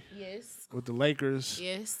story? Yes. With the Lakers?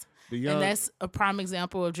 Yes. And that's a prime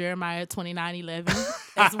example of Jeremiah 29:11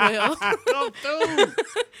 as well. Come through.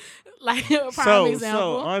 Like a prime example.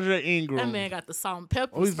 So Andre Ingram. That man got the salt and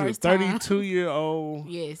pepper first time. He's a 32-year-old.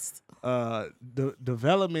 Yes.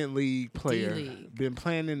 Development league player. D-League. Been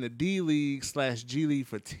playing in the D League / G League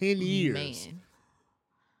for 10 years. Man.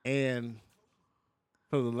 And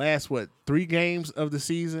for the last 3 games of the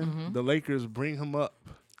season, the Lakers bring him up.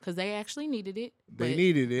 Because they actually needed it. They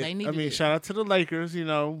needed it. I mean, shout out to the Lakers,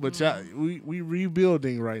 but we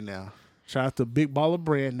rebuilding right now. Shout out to Big Baller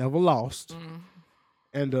Brand, never lost.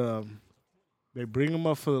 And they bring him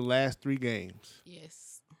up for the last 3 games.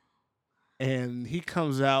 Yes. And he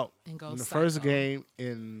comes out and goes in the psycho. first game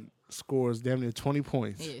and scores damn near 20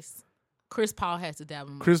 points. Yes. Chris Paul had to dab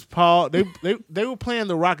him. Chris Paul, they were playing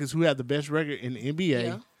the Rockets, who had the best record in the NBA.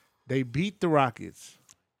 Yeah. They beat the Rockets.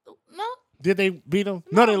 No. Did they beat them?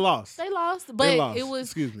 No, they lost. They lost, but they lost. it was.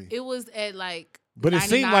 Excuse me. It was at like. But it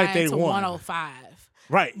seemed like they won. 105.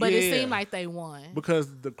 Right. But it seemed like they won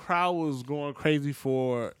because the crowd was going crazy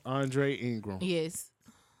for Andre Ingram. Yes.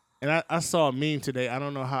 And I saw a meme today. I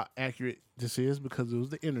don't know how accurate this is because it was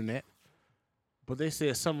the internet, but they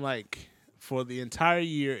said something like for the entire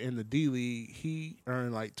year in the D League, he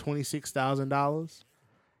earned like $26,000.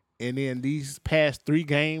 And then these past 3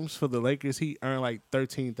 games for the Lakers, he earned like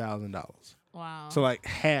 $13,000. Wow. So like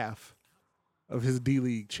half of his D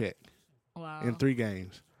League check. Wow. In 3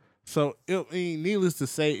 games. So needless to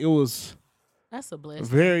say, it was that's a blessing. A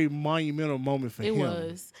very monumental moment for him. It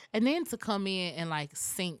was. And then to come in and like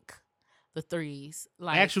sink the threes.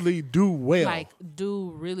 Like actually do well. Like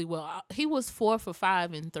do really well. He was 4 for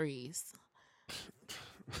 5 in threes.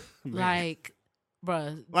 Like,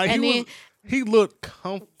 bruh. Like and he looked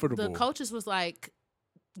comfortable. The coaches was like,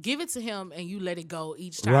 give it to him and you let it go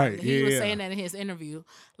each time. Right. He was saying that in his interview.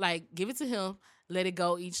 Like, give it to him, let it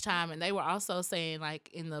go each time. And they were also saying, like,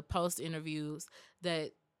 in the post interviews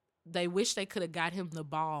that they wish they could have got him the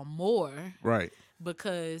ball more. Right.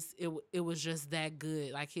 Because it was just that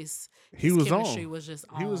good. Like his chemistry was just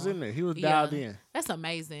on. He was in there. He was dialed in. That's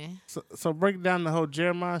amazing. So break down the whole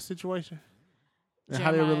Jeremiah situation and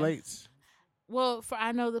how it relates. Well,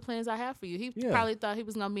 I know the plans I have for you. He probably thought he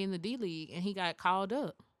was gonna be in the D League and he got called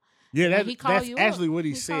up. Yeah, that's actually what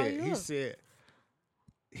he said. He said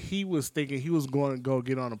he was thinking he was going to go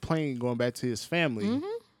get on a plane going back to his family. Mm-hmm.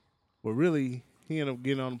 But really, he ended up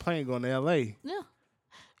getting on a plane going to L.A. Yeah.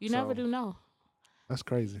 You never do know. That's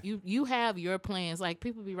crazy. You have your plans. Like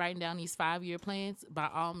people be writing down these 5-year plans. By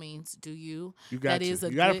all means, do you? You got to. You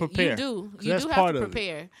got to prepare. You do. You do have to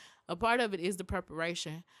prepare. A part of it is the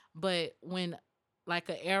preparation. But when like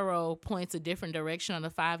an arrow points a different direction on a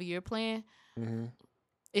 5-year plan, mm-hmm.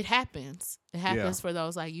 It happens. It happens for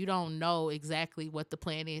those like you don't know exactly what the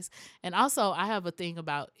plan is. And also, I have a thing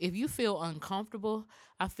about if you feel uncomfortable.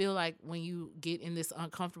 I feel like when you get in this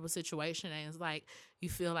uncomfortable situation and it's like you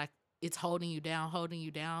feel like it's holding you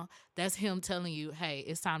down. That's him telling you, hey,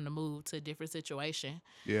 it's time to move to a different situation.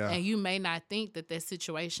 Yeah. And you may not think that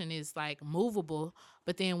situation is like movable,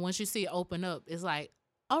 but then once you see it open up, it's like,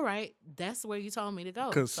 all right, that's where you told me to go.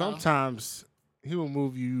 Because sometimes he will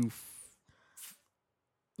move you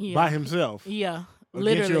by himself. Yeah.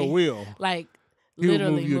 Against your will. Like, he will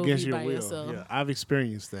literally move you against your by will. yourself. Yeah, I've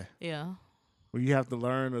experienced that. Yeah. When you have to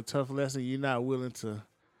learn a tough lesson, you're not willing to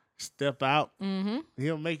step out. Mm-hmm.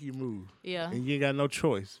 He'll make you move. Yeah. And you ain't got no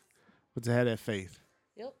choice but to have that faith.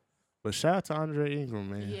 Yep. But shout out to Andre Ingram,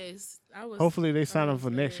 man. Yes. Hopefully they sign him for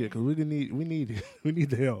next year because we need it. We need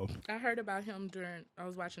the help. I heard about him I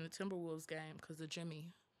was watching the Timberwolves game because of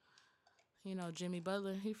Jimmy. You know, Jimmy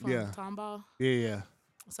Butler. He from Tomball. Yeah.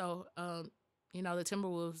 So, the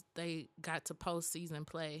Timberwolves, they got to postseason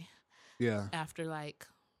play. Yeah. After like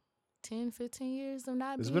 10, 15 years of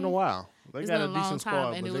not It's being. been a while. They got a decent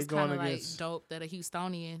squad, and it was kind of like dope that a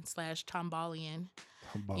Houstonian / Tomballian,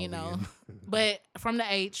 but from the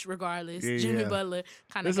H, regardless, Jimmy Butler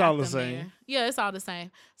kind of got all the them same. there. Yeah, it's all the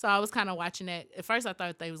same. So I was kind of watching that. At first, I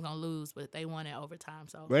thought they was gonna lose, but they won it overtime.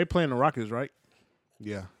 So they playing the Rockets, right?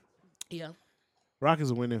 Yeah. Yeah.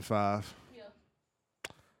 Rockets are winning 5. Yeah.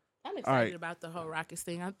 I'm excited about the whole Rockets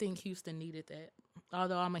thing. I think Houston needed that.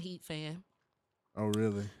 Although I'm a Heat fan. Oh,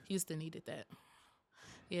 really? Houston needed that.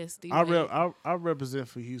 Yes, I represent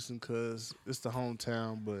for Houston because it's the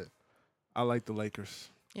hometown, but I like the Lakers.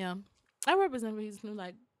 Yeah. I represent for Houston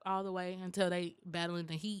like all the way until they battle in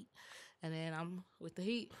the Heat, and then I'm with the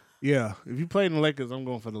Heat. Yeah. If you play in the Lakers, I'm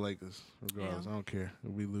going for the Lakers regardless. I don't care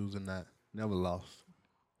if we lose or not. Never lost.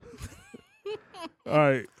 All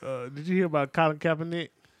right. Did you hear about Colin Kaepernick?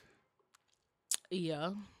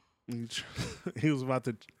 Yeah. He was about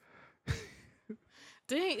to.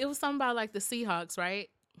 It was something about like the Seahawks, right?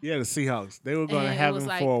 Yeah, the Seahawks. They were going to have him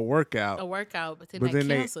like for a workout. But then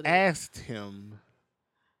they asked him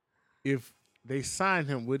if they signed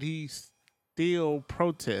him, would he still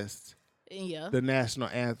protest the national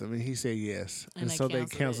anthem? And he said yes. And so they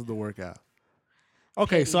canceled the workout.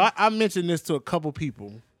 Okay, so I mentioned this to a couple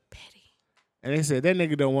people. Petty. and they said that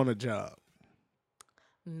nigga don't want a job.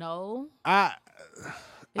 No, I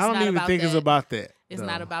it's don't not even about think it's that. about that. It's though.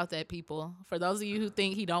 not about that, people. For those of you who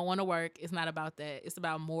think he don't want to work, it's not about that. It's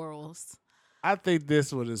about morals. I think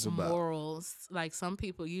this what it's about. Morals. Like some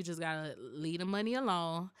people, you just gotta leave the money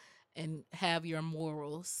alone and have your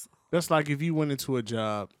morals. That's like if you went into a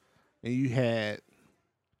job and you had,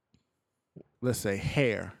 let's say,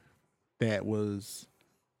 hair that was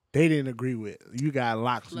they didn't agree with. You got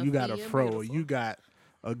locks, Fluffy you got a and fro, or beautiful. you got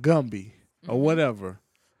a Gumby or whatever,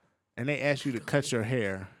 and they ask you to cut Gumby. your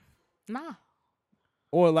hair. Nah.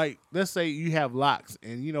 Or like, let's say you have locks,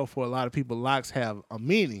 and for a lot of people, locks have a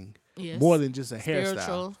meaning Yes. more than just a hairstyle.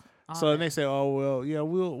 Spiritual. So then they say, "Oh well, yeah,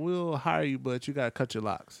 we'll hire you, but you gotta cut your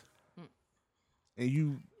locks." And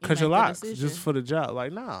you cut your make the locks decision. just for the job.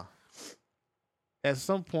 Like, nah. At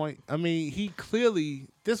some point, I mean, he clearly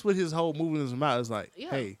this what his whole movement is about. Is like, Yeah.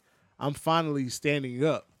 hey, I'm finally standing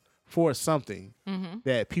up for something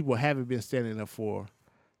that people haven't been standing up for.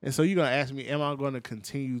 And so you're gonna ask me, am I gonna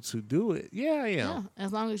continue to do it? Yeah, I am. Yeah,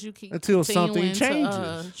 as long as you keep Until something continuing to,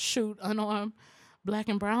 changes. shoot unarmed black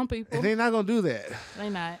and brown people. And they're not gonna do that. They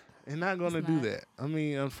not. They're not gonna do not. that. I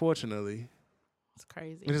mean, unfortunately, It's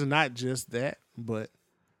crazy. it's not just that, but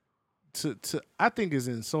to I think it's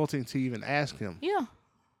insulting to even ask him. Yeah.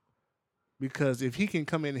 Because if he can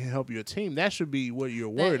come in and help your team, that should be what you're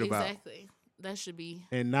worried about. Exactly. That should be.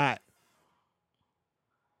 And not.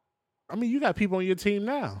 I mean, you got people on your team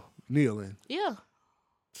now kneeling. Yeah.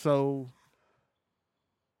 So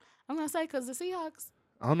I'm gonna say because the Seahawks.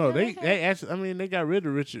 I don't know. Yeah, they actually. I mean, they got rid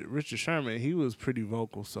of Richard Sherman. He was pretty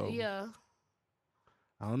vocal. So Yeah.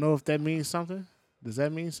 I don't know if that means something. Does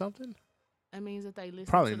that mean something? That means that they listen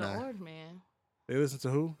Probably to the not. Orange Man. They listen to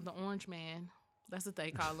who? The Orange Man. That's what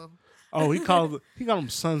they call him. Oh, he called them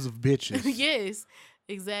sons of bitches. Yes.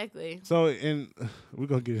 Exactly. So, and we're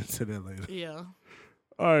gonna get into that later. Yeah.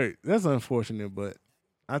 All right, that's unfortunate, but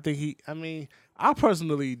I think I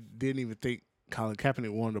personally didn't even think Colin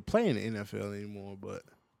Kaepernick wanted to play in the NFL anymore, but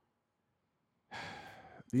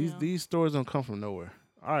these stories don't come from nowhere.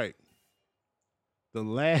 All right, the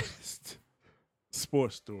last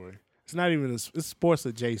sports story. It's not even it's sports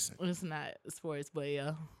adjacent. It's not sports, but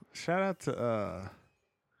yeah. Shout out to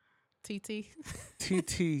TT.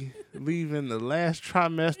 TT leaving the last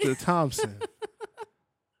trimester Thompson.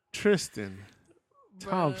 Tristan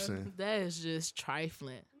Thompson. Bruh, that is just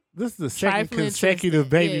trifling. This is the second Trifling consecutive Tristan,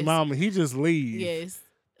 baby yes. mama. He just leaves. Yes.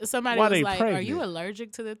 Somebody Why was they like, pregnant? "Are you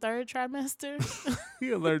allergic to the third trimester?" He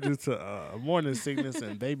allergic to morning sickness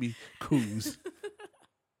and baby coos.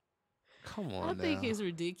 Come on I think now. it's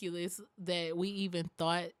ridiculous that we even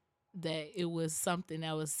thought that it was something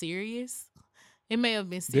that was serious. It may have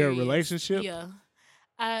been Their serious. relationship? Yeah.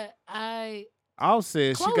 I'll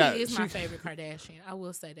say Chloe is my favorite Kardashian. I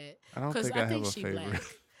will say that. I don't 'Cause think I have a she favorite. black.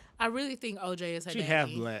 I really think OJ is her She daddy. half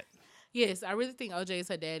black. Yes, I really think OJ is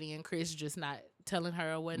her daddy and Chris just not telling her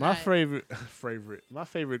or My whatnot. my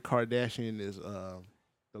favorite Kardashian is the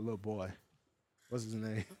little boy. What's his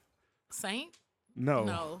name? Saint? No.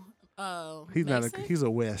 No. He's Mason? not he's a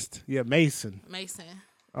West. Yeah, Mason. Mason.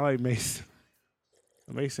 I like Mason.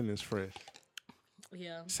 Mason is fresh.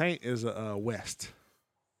 Yeah. Saint is a West.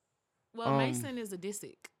 Well, Mason is a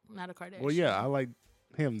Disick, not a Kardashian. Well, yeah, I like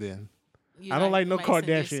him then. You I don't like no Mason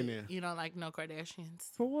Kardashian Disick. then. You don't like no Kardashians.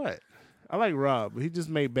 For what? I like Rob, but he just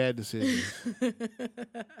made bad decisions.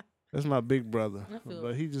 That's my big brother,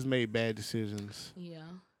 but he just made bad decisions. Yeah.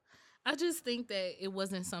 I just think that it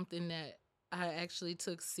wasn't something that I actually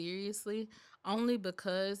took seriously, only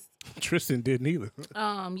because Tristan didn't either.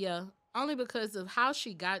 yeah, only because of how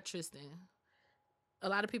she got Tristan. A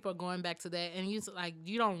lot of people are going back to that, and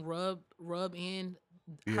you don't rub in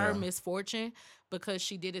her misfortune because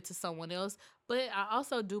she did it to someone else. But I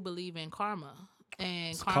also do believe in karma, and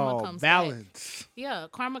It's karma called comes balance. back. Yeah,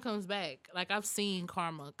 karma comes back. Like I've seen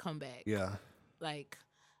karma come back. Yeah. Like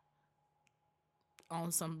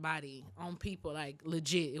on somebody, on people, like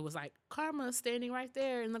legit. It was like karma standing right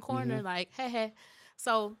there in the corner, like, hey.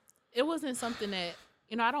 So it wasn't something that,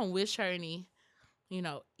 I don't wish her any,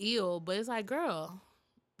 ill, but it's like, girl,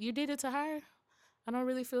 you did it to her. I don't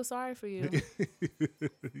really feel sorry for you.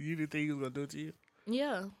 You didn't think he was gonna do it to you?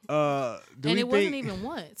 Yeah. And it wasn't even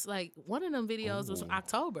once. Like one of them videos was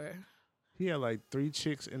October. He had like 3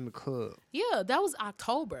 chicks in the club. Yeah, that was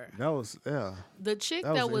October. That was The chick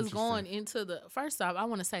that that was was going into first off, I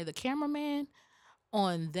want to say the cameraman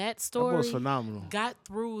on that story That was phenomenal. got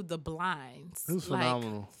through the blinds. It was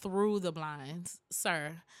phenomenal. Through the blinds,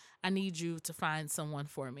 sir. I need you to find someone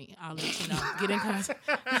for me. I'll let you know. Get in contact.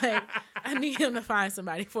 Like, I need him to find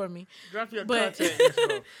somebody for me. Drop your But- contact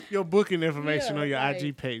info, your booking information Yeah, on your like,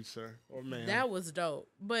 IG page, sir or ma'am. That was dope.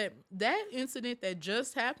 But that incident that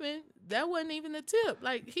just happened, that wasn't even the tip.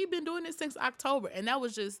 Like, he been doing this since October. And that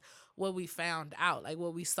was just what we found out. Like,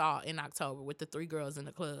 what we saw in October with the 3 girls in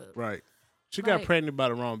the club. Right. She got Like- pregnant by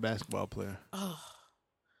the wrong basketball player. Oh.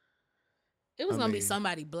 It was I going to be mean-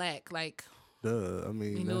 somebody black. Like, Duh. I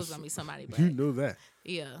mean, we knew it was that's- going to be somebody black. you knew that.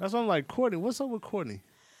 Yeah. That's why I'm like, Courtney, what's up with Courtney?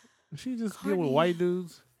 She just deal with Courtney. white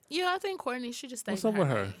dudes. Yeah, I think Courtney, she just stayed What's in up with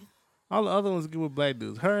her? lane. All the other ones get with black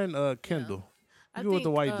dudes. Her and Kendall. I Get with the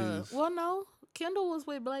think, white dudes. Well, no. Kendall was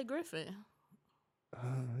with Blake Griffin.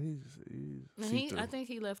 He's And see-through. I think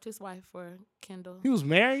he left his wife for Kendall. He was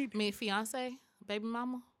married? I mean, fiance, baby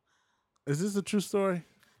mama. Is this a true story?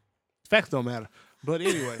 Facts don't matter. But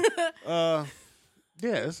anyway, yeah,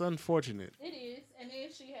 it's unfortunate. It is. And then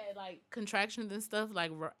she had like contractions and stuff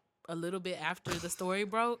like a little bit after the story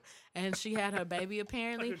broke, and she had her baby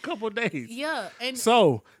apparently. Like a couple of days. Yeah, and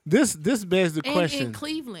So this begs the and question. in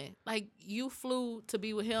Cleveland, like you flew to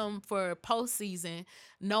be with him for postseason,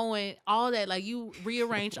 knowing all that, like you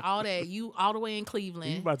rearranged all that, you all the way in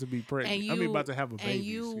Cleveland, You about to be pregnant. and I mean, you about to have a baby. and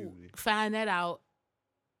you excuse me. find that out,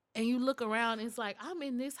 and you look around, and it's like I'm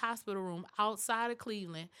in this hospital room outside of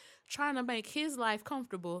Cleveland, trying to make his life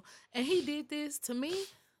comfortable, and he did this to me.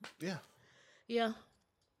 Yeah. Yeah,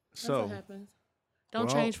 that's So what happens. Don't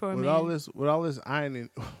with change all, for a with man. all this ironing.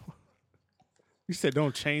 You said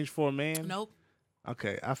don't change for a man. Nope,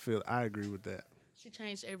 Okay, I agree with that. she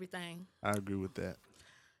changed everything. I agree with that.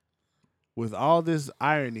 With all this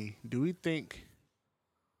irony, do we think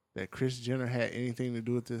that Kris Jenner had anything to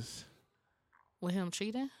do with this? With him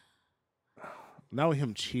cheating? Not with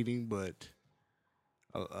him cheating, but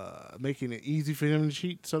making it easy for him to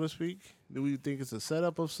cheat, so to speak. Do we think it's a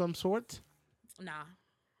setup of some sort? Nah.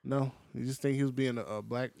 No, you just think he was being a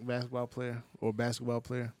black basketball player or basketball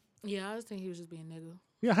player. Yeah, I just think he was just being nigga.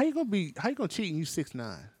 Yeah, how you gonna cheat and you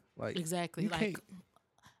 6'9"? Like Exactly. you Like can't.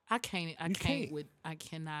 You can't. I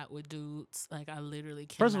cannot with dudes. Like I literally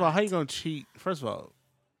can't. First of all, how you gonna cheat? First of all,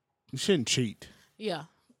 you shouldn't cheat. Yeah.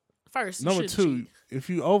 First, Number you two, shouldn't if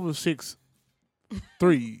you over 6'3",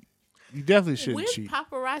 you definitely cheat. shouldn't With cheat.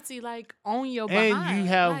 paparazzi like on your behind, And you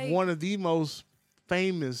have like, one of the most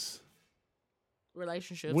famous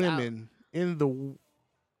relationships women in the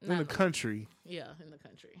Not- country Yeah, in the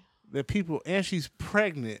country. that people, and she's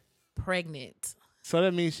pregnant, Pregnant. so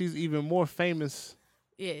that means she's even more famouser.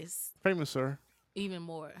 Even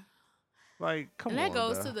more. Like, come And on, that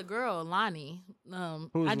goes dawg. to the girl, Lonnie.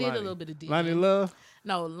 Who's I did Lonnie? a little bit of digging. Lonnie Love.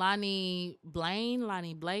 No, Lonnie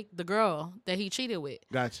Blake, the girl that he cheated with.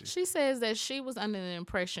 Gotcha. She says that she was under the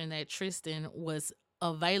impression that Tristan was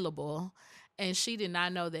available, and she did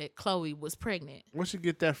not know that Chloe was pregnant. Where'd she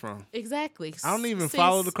get that from? Exactly. I don't even Sis,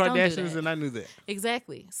 follow the don't do Kardashians, that. and I knew that.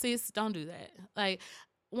 Exactly. Sis, don't do that. Like,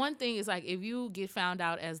 one thing is, like, if you get found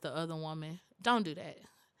out as the other woman, don't do that.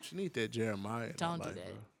 She need that Jeremiah. in her Don't do life,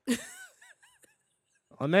 that. bro.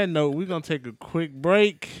 On that note, we're gonna take a quick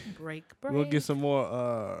break. Break. We'll get some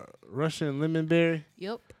more Russian lemonberry.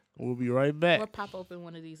 Yep. We'll be right back. Or pop open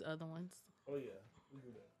one of these other ones. Oh yeah.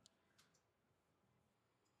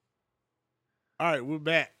 All right, we're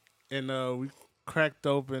back, and we cracked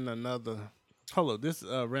open another. Hello, this is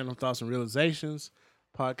Random Thoughts and Realizations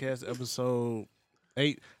podcast, episode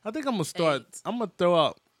 8. I think I'm gonna start. 8. I'm gonna throw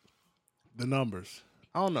out the numbers.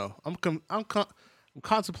 I don't know. I'm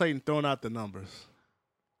contemplating throwing out the numbers.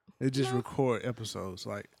 It just No. record episodes.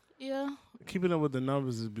 Like Yeah. keeping up with the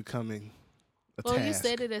numbers is becoming a Well, task. you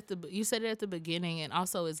said it at the beginning, and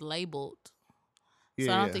also it's labeled. Yeah,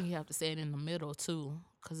 So I don't think you have to say it in the middle too,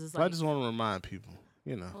 because it's So I like just want to remind people.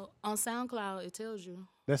 You know, well, on SoundCloud it tells you.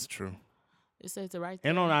 that's true. It says it right there.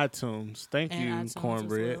 And on iTunes. Thank And you, iTunes as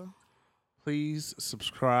Kornbread. well. Please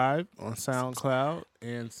subscribe on SoundCloud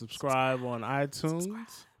and subscribe on iTunes.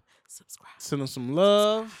 Subscribe. Send us some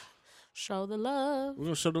love. Show the love. We're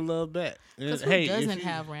gonna show the love back. And Because who hey, doesn't if you-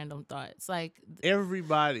 have random thoughts? Like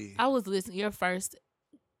everybody? I was listening.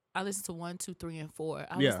 I listened to 1, 2, 3, and 4.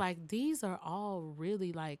 I Yeah. was like, these are all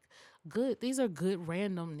really like good. These are good good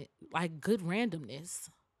randomness.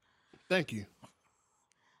 Thank you.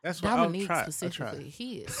 That's what Dominique I'll try. specifically,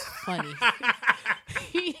 he is funny.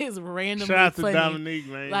 He is randomly Shout out to funny. Dominique,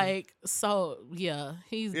 man. Like so, yeah,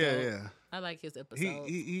 he's yeah, dope. yeah. I like his episodes.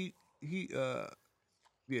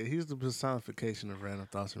 He's the personification of random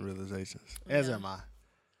thoughts and realizations. As Yeah. am I.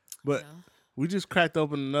 But Yeah. we just cracked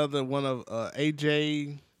open another one of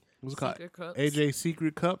AJ What's it called? Secret Cups. AJ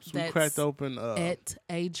Secret Cups. We That's cracked open. At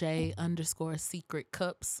AJ_Secret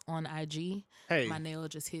Cups on IG. Hey, My nail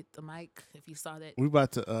just hit the mic. If you saw that, we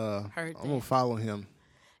about to. Heard I'm gonna that. follow him.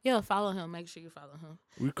 Yeah, follow him. Make sure you follow him.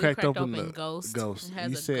 We cracked open the Ghost. Ghost. It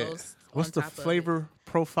has You a said, ghost what's on the top of flavor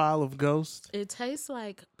profile of Ghost? It tastes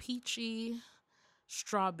like peachy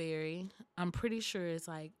strawberry. I'm pretty sure it's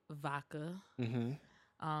like vodka.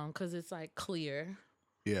 Mm-hmm. Cause it's like clear.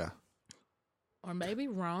 Yeah. Or maybe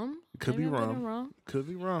rum. Could be Maybe I'm putting rum. Could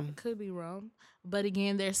be rum. Could be rum. But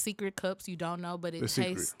again, they're secret cups. You don't know, but it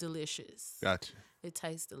tastes delicious. Gotcha. It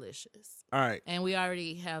tastes delicious. All right. And we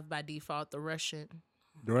already have by default the Russian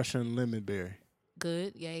lemon berry.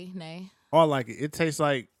 Good. Yay. Nay. Oh, I like it. It tastes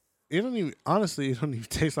like, it don't even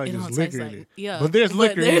taste like there's liquor in it. Yeah. But there's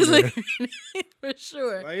liquor in there. For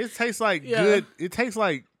sure. Like, it tastes like good. It tastes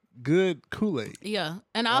like good Kool-Aid. Yeah.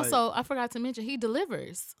 And also, I forgot to mention, he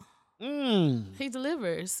delivers. He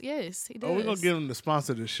delivers. Yes, he does. Oh, we're going to get him to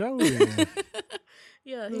sponsor the show then.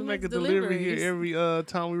 Yeah, he he make makes a delivery deliveries. here every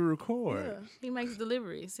time we record. Yeah, he makes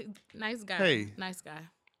deliveries. Nice guy. Hey. Nice guy.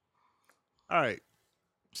 All right.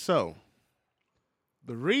 So,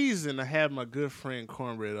 the reason I have my good friend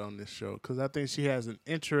Kornbread on this show, because I think she has an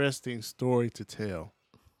interesting story to tell.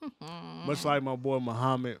 Much like my boy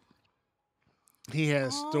Muhammad, he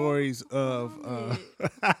has stories of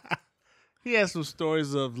he has some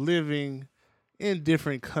stories of living in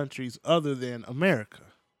different countries other than America.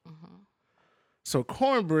 So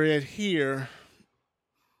Kornbread here,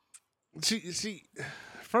 she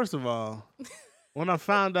first of all, when I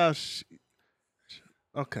found out,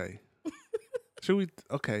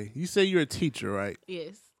 you say you're a teacher, right?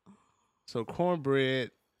 Yes. So Kornbread,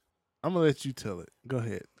 I'm gonna let you tell it. Go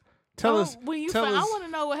ahead. Tell us. I want to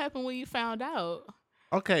know what happened when you found out.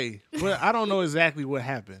 Okay, well, I don't know exactly what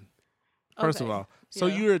happened. First of all, so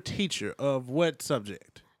you're a teacher of what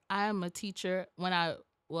subject? I am a teacher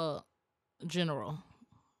general.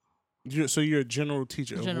 So you're a general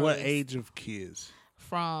teacher of what age of kids?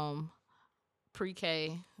 From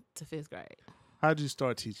pre-K to 5th grade. How did you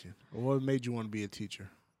start teaching? Or what made you want to be a teacher?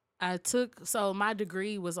 My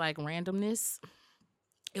degree was like randomness.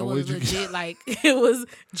 It was legit like it was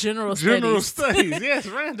general studies, yes,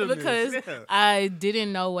 randomness. Because I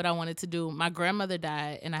didn't know what I wanted to do. My grandmother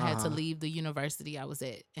died and I had to leave the university I was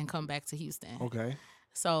at and come back to Houston. Okay.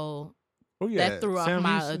 So that threw off Sam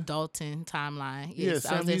my Houston? adulting timeline. Yes,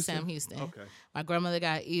 I was at Sam Houston. Okay. My grandmother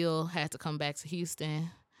got ill, had to come back to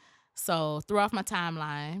Houston. So threw off my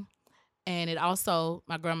timeline. And it also,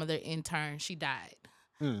 my grandmother in turn, she died.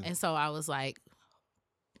 And so I was like,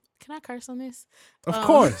 can I curse on this? Of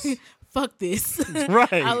course. Fuck this.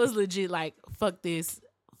 Right. I was legit like, fuck this.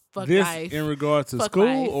 Fuck this life. In regards to fuck school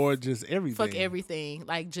life. Or just everything? Fuck everything.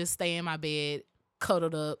 Like, just stay in my bed,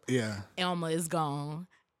 cuddled up. Yeah. Elma is gone.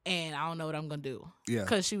 And I don't know what I'm going to do. Yeah.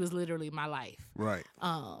 Because she was literally my life. Right.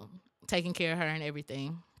 Taking care of her and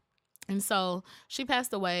everything. And so she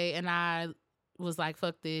passed away and I was like,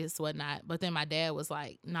 fuck this, whatnot. But then my dad was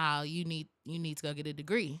like, nah, you need to go get a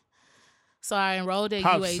degree. So I enrolled at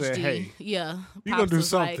Pops UHG. said, hey, yeah. You gonna do was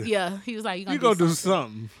something. Like, yeah. He was like, you gonna do do something.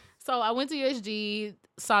 something. So I went to UHG,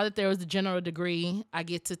 saw that there was a general degree. I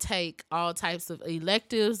get to take all types of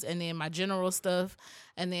electives and then my general stuff.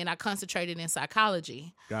 And then I concentrated in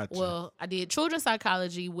psychology. Gotcha. Well, I did children's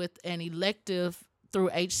psychology with an elective through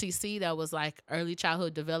HCC that was like early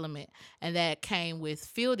childhood development. And that came with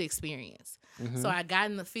field experience. So I got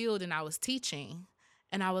in the field and I was teaching.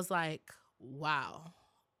 And I was like, wow,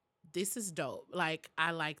 this is dope. Like,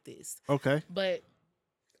 I like this. Okay. But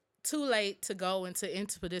too late to go into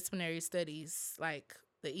interdisciplinary studies, like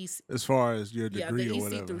the EC. As far as your degree the or EC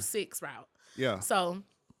whatever. through 6 route. Yeah. So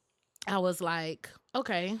I was like,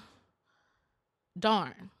 okay,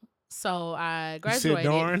 darn. So I graduated.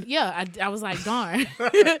 You said darn? Yeah, I was like, darn.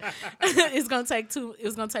 It's gonna take too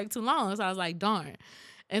long. So I was like, darn.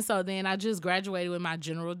 And so then I just graduated with my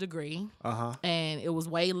general degree. And it was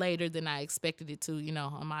way later than I expected it to,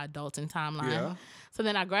 on my adulting timeline. Yeah. So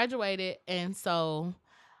then I graduated and so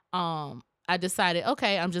I decided,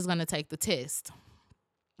 okay, I'm just gonna take the test.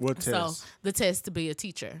 What test? So the test to be a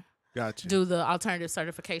teacher. Gotcha. Do the alternative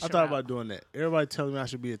certification. I thought route. about doing that. Everybody telling me I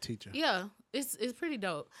should be a teacher. Yeah, it's pretty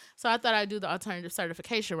dope. So I thought I'd do the alternative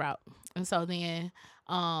certification route. And so then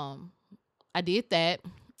I did that.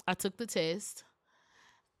 I took the test.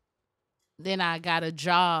 Then I got a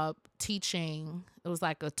job teaching. It was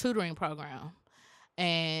like a tutoring program.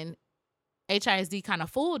 And HISD kind of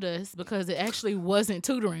fooled us because it actually wasn't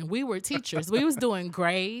tutoring. We were teachers. We was doing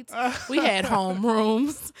grades. We had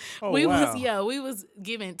homerooms. Oh, we wow. we was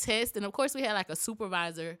giving tests. And of course we had like a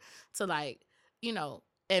supervisor to like,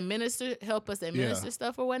 help us administer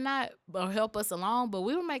stuff or whatnot, or help us along. But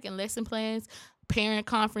we were making lesson plans, parent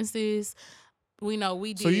conferences. We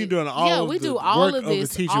did. So you doing all yeah, of we the do all work of this,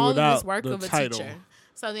 the teacher all of without this work the of a title. teacher.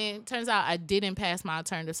 So then turns out I didn't pass my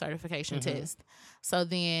alternative certification test. So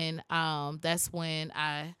then that's when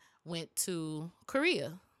I went to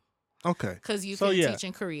Korea. Okay. Because you can teach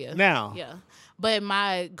in Korea. Now. Yeah. But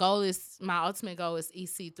my ultimate goal is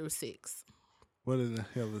EC through 6. What in the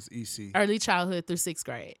hell is EC? Early childhood through 6th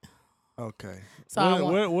grade. Okay.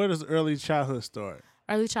 So where does early childhood start?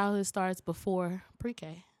 Early childhood starts before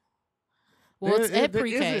pre-K. Well, it's at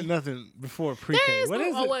pre-K. There isn't nothing before pre-K. There is. What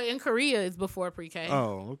is it? Well, in Korea, it's before pre-K.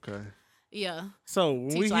 Oh, okay. Yeah. So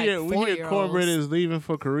when we hear Kornbread is leaving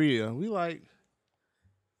for Korea, we like,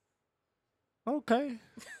 okay,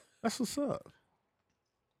 that's what's up.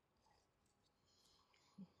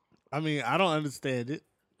 I mean, I don't understand it.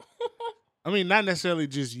 I mean, not necessarily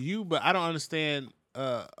just you, but I don't understand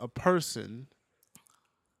a person,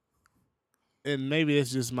 and maybe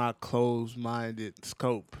it's just my closed-minded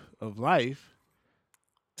scope of life,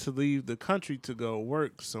 to leave the country to go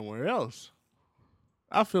work somewhere else.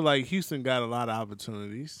 I feel like Houston got a lot of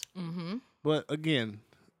opportunities, but again,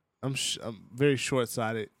 I'm very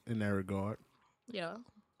short-sighted in that regard. Yeah.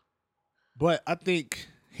 But I think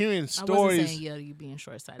hearing stories. I wasn't saying you being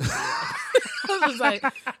short-sighted.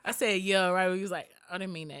 I said right. He was like, I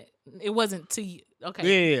didn't mean that. It wasn't to you.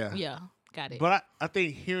 Okay. Yeah. Got it. But I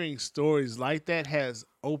think hearing stories like that has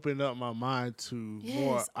opened up my mind to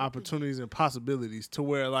more opportunities and possibilities, to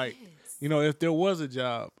where, like, if there was a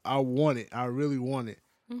job I really want it,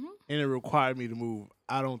 and it required me to move,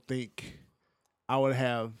 I don't think I would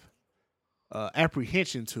have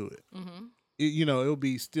apprehension to it. It'll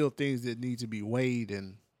be still things that need to be weighed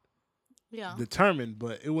and determined,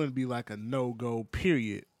 but it wouldn't be like a no-go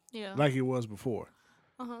period like it was before.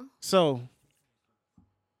 So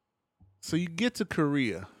you get to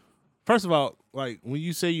Korea. First of all, like, when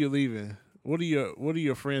you say you're leaving, what do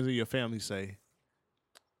your friends and your family say?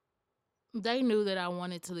 They knew that I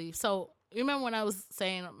wanted to leave. So you remember when I was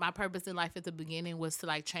saying my purpose in life at the beginning was to,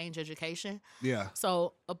 like, change education? Yeah.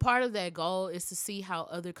 So a part of that goal is to see how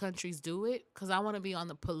other countries do it, because I want to be on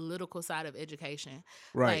the political side of education.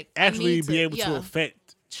 Right. Like, actually be able to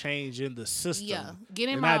affect change in the system. Yeah.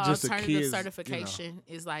 Getting my alternative certification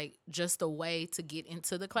is, like, just a way to get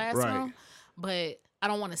into the classroom. Right. But I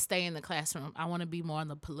don't want to stay in the classroom. I want to be more on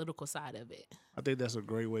the political side of it. I think that's a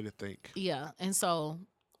great way to think. Yeah. And so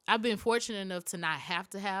I've been fortunate enough to not have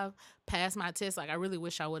to passed my test. Like, I really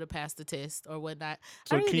wish I would have passed the test or whatnot.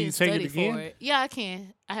 So I really can you didn't take study it again? for it. Yeah, I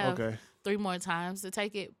can. I have 3 more times to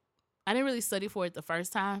take it. I didn't really study for it the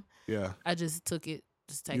first time. Yeah. I just took it.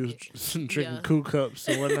 Just take it. You was drinking Cool Cups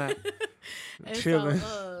and whatnot. And chilling.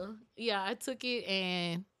 So, I took it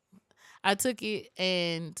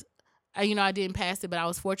and I didn't pass it, but I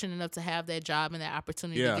was fortunate enough to have that job and that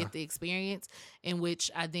opportunity to get the experience, in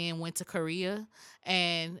which I then went to Korea.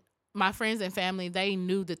 And my friends and family, they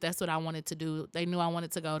knew that that's what I wanted to do. They knew I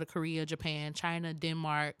wanted to go to Korea, Japan, China,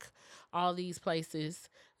 Denmark, all these places,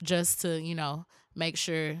 just to, make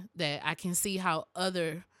sure that I can see how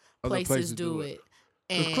other places do it.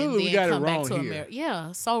 And clearly then we got come it back wrong to here. America.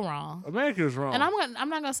 Yeah, so wrong. America's wrong. And I'm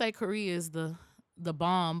not gonna say Korea is the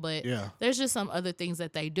bomb, but there's just some other things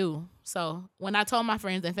that they do. So when I told my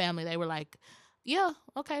friends and family, they were like, yeah,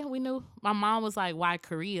 okay, we knew. My mom was like, why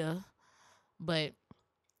Korea? But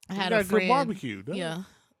I had a friend. Good barbecue,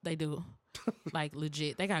 they do. Like,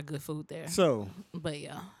 legit. They got good food there. So, but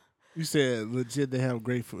you said legit they have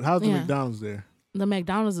great food. How's the McDonald's there? The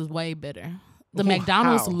McDonald's is way better. The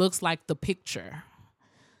McDonald's looks like the picture.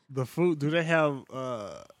 The food, do they have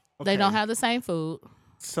They don't have the same food.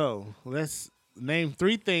 So, let's name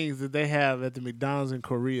 3 things that they have at the McDonald's in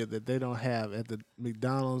Korea that they don't have at the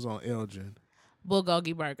McDonald's on Elgin.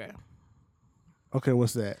 Bulgogi burger. Okay,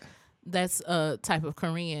 what's that? That's a type of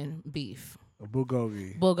Korean beef. A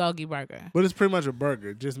bulgogi. Bulgogi burger. But it's pretty much a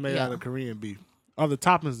burger, just made out of Korean beef. Are the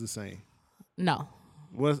toppings the same? No.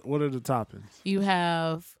 What are the toppings? You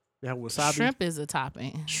have wasabi. Shrimp is a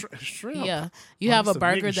topping. Shrimp? Yeah. You have a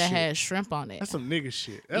burger that has shrimp on it. That's some nigga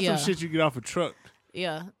shit. That's some shit you get off a truck.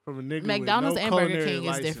 Yeah. From a nigga McDonald's with no and Burger King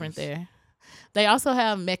license. is different there. They also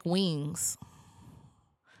have McWings.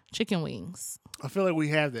 Chicken wings. I feel like we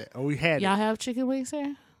have that. Or we had Y'all have chicken wings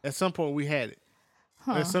here? At some point we had it.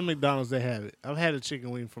 At some McDonald's they have it. I've had a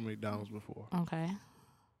chicken wing from McDonald's before. Okay.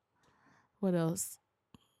 What else?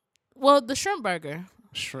 Well, the shrimp burger.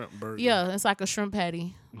 Shrimp burger. Yeah, it's like a shrimp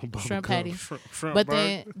patty. Shrimp patty. Shrimp but burger.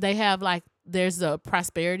 then they have, like, there's the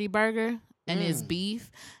prosperity burger, and it's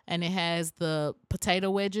beef, and it has the potato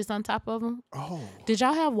wedges on top of them. Oh. Did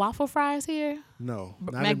y'all have waffle fries here? No.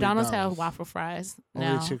 Not McDonald's at have waffle fries Only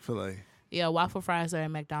now. Chick-fil-A. Yeah, waffle fries are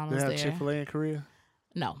at McDonald's They have there. Chick-fil-A in Korea?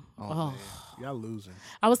 No. Oh, man. Y'all losing.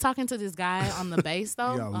 I was talking to this guy on the base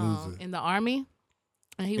though, Y'all losing. in the Army,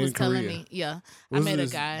 and he In was telling Korea? me, yeah, Was I met a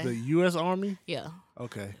this guy. The U.S. Army? Yeah,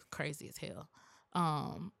 Okay. crazy as hell.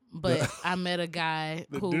 But I met a guy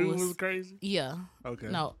The who dude was crazy? yeah. Okay.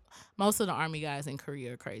 No, most of the Army guys in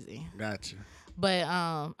Korea are crazy. Gotcha. But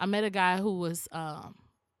I met a guy who was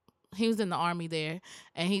he was in the Army there,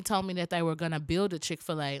 and he told me that they were gonna build a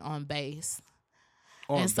Chick-fil-A on base.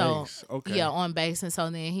 On and so, base. Okay. Yeah, on base. And so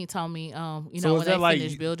then he told me, so when is they that like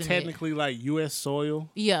finished building technically like U.S. soil?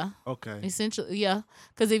 Yeah. Okay. Essentially, yeah.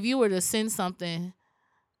 Because if you were to send something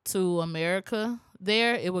to America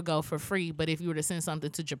there, it would go for free. But if you were to send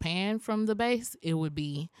something to Japan from the base, it would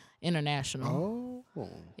be international. Oh,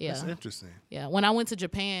 yeah. That's interesting. Yeah. When I went to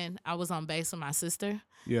Japan, I was on base with my sister.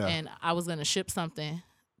 Yeah. And I was going to ship something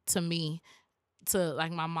to me, to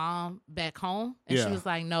like my mom back home. And she was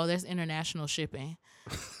like, no, there's international shipping.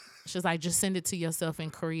 She was like, just send it to yourself in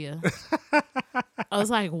Korea. I was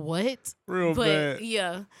like, what? Real bad.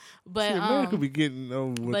 Yeah. But America be getting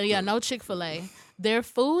over with. But yeah, no Chick-fil-A. Their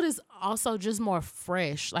food is also just more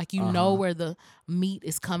fresh. Like you know where the meat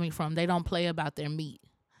is coming from. They don't play about their meat.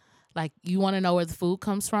 Like you want to know where the food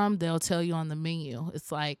comes from, they'll tell you on the menu.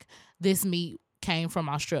 It's like this meat came from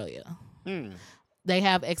Australia. They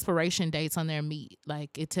have expiration dates on their meat.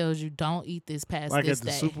 Like it tells you don't eat this past like this at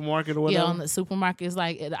the day. supermarket or whatever? Yeah, on the supermarket. It's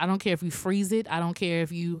like, I don't care if you freeze it. I don't care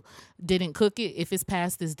if you didn't cook it. If it's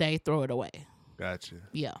past this day, throw it away. Gotcha.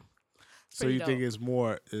 Yeah. So you think it's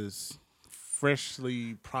more is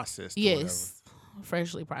freshly processed? Yes.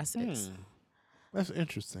 Freshly processed. That's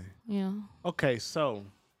interesting. Yeah. Okay, so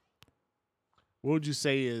what would you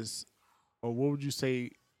say is, or what would you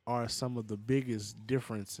say are some of the biggest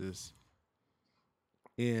differences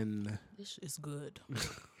in This is good.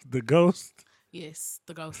 the ghost? Yes,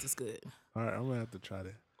 the ghost is good. All right, I'm gonna have to try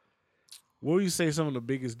that. What would you say some of the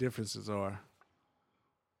biggest differences are?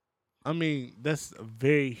 I mean, that's a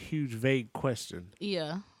very huge, vague question.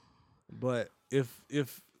 Yeah. But if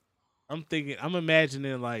I'm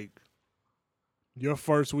imagining like your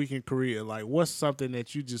first week in Korea, like what's something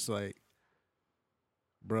that you just like,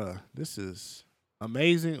 bruh, this is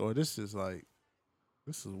amazing, or this is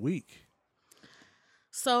weak.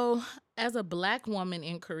 So, as a black woman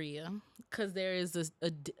in Korea, because there is there's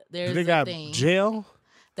they a got thing. Gel?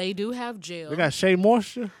 They do have jail. They got Shea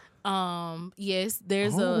Moisture? Yes,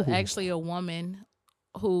 there's actually a woman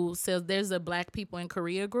who sells. There's a Black People in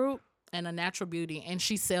Korea group and a Natural Beauty, and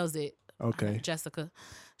she sells it. Okay, Jessica,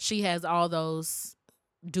 she has all those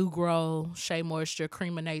Do Grow, Shea Moisture,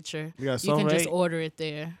 Cream of Nature. You can just order it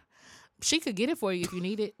there. She could get it for you if you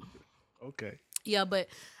need it. Okay. Yeah, but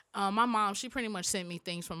my mom, she pretty much sent me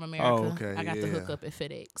things from America. Oh, okay. I got the hookup at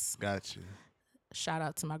FedEx. Gotcha. Shout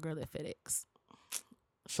out to my girl at FedEx.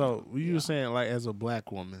 So you were saying like as a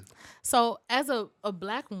black woman. So as a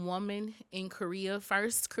black woman in Korea,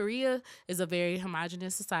 first, Korea is a very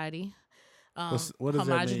homogenous society. What does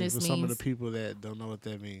that mean for some of the people that don't know what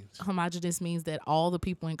that means? Homogenous means that all the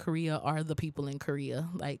people in Korea are the people in Korea.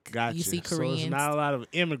 Like gotcha. You see Koreans. So it's not a lot of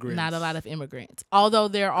immigrants. Not a lot of immigrants. Although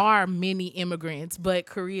there are many immigrants, but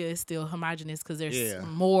Korea is still homogenous because there's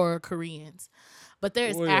more Koreans. But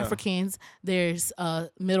there's Africans, there's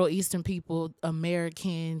Middle Eastern people,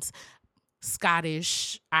 Americans,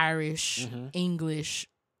 Scottish, Irish, English,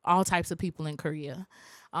 all types of people in Korea.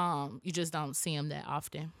 You just don't see them that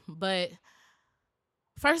often. But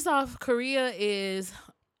first off, Korea is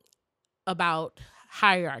about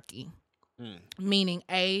hierarchy, meaning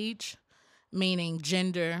age, meaning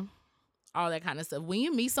gender, all that kind of stuff. When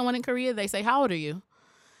you meet someone in Korea, they say, "How old are you?"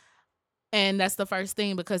 And that's the first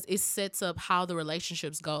thing because it sets up how the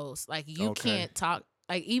relationships goes. Like you can't talk,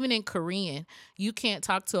 like even in Korean, you can't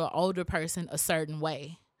talk to an older person a certain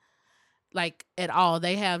way. Like at all.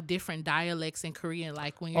 They have different dialects in Korean,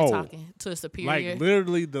 like when you're talking to a superior. Like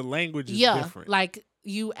literally the language is different. Like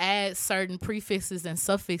you add certain prefixes and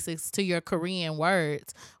suffixes to your Korean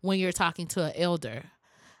words when you're talking to an elder.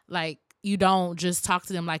 Like you don't just talk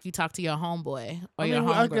to them like you talk to your homeboy or your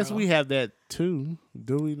homegirl. I guess we have that too,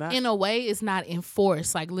 do we not? In a way, it's not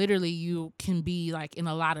enforced. Like literally, you can be like in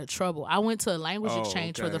a lot of trouble. I went to a language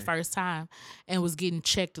exchange for the first time and was getting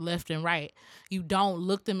checked left and right. You don't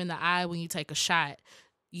look them in the eye when you take a shot.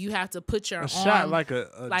 You have to put your arm shot like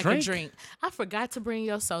a drink. I forgot to bring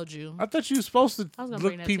your soju. I thought you were supposed to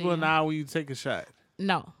look people in the eye when you take a shot.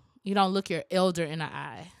 No. You don't look your elder in the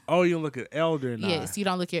eye. Oh, you look at elder in the Yes, eye. you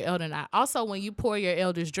don't look your elder in the eye. Also, when you pour your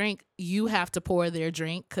elder's drink, you have to pour their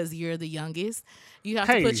drink because you're the youngest. You have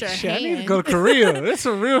to put your shit, hand. I need to go to Korea. It's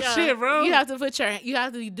some real Yeah, shit, bro. You have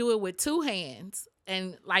to do it with two hands.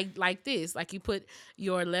 And like this. Like you put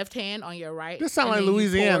your left hand on your right. This sound and like then you pour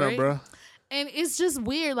Louisiana, it. bro. And it's just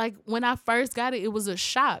weird. Like when I first got it, it was a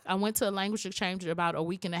shock. I went to a language exchange about a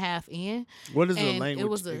week and a half in. What is a and language it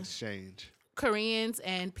was exchange? Koreans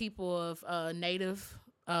and people of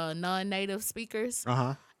non-native speakers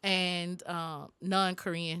and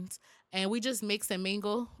non-Koreans, and we just mix and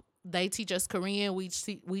mingle. They teach us Korean. We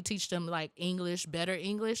teach them like English, better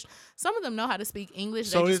English. Some of them know how to speak English.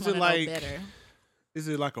 So they just is it want to like know better. Is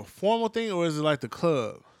it like a formal thing or is it like the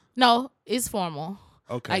club? No, it's formal.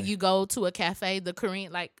 Okay. Like you go to a cafe, the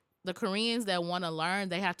Koreans that want to learn,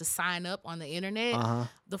 they have to sign up on the internet.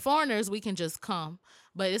 The foreigners, we can just come.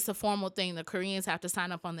 But it's a formal thing. The Koreans have to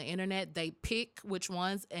sign up on the internet. They pick which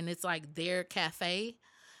ones, and it's like their cafe.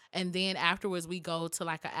 And then afterwards, we go to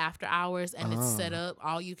like an after hours, and it's set up.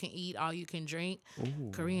 All you can eat, all you can drink.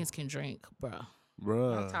 Ooh. Koreans can drink, bruh.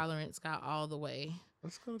 My tolerance got all the way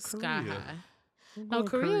Let's go to sky Korea. high. No,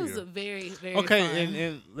 Korea is very, very okay, fun.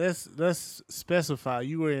 and let's specify.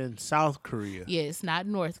 You were in South Korea. Yes, not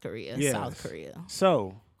North Korea, Yes. South Korea.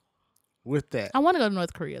 So, with that, I want to go to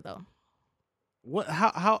North Korea though. what?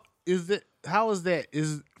 How is it? How is that?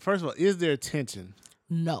 First of all, is there tension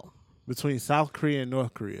No, between South Korea and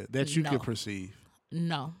North Korea that you No. can perceive?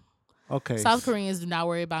 no. Okay. South Koreans do not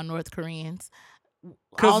worry about North Koreans.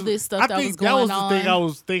 'Cause All this stuff I that think was going that was the thing I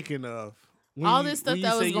was thinking of. all this stuff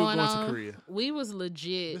that was you were going on. to Korea. We was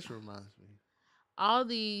legit. This reminds me. All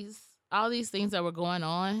these things that were going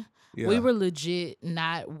on. Yeah. We were legit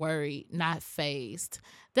not worried, not phased.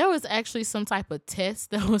 There was actually some type of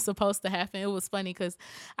test that was supposed to happen. It was funny because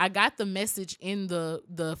I got the message in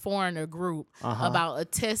the foreigner group about a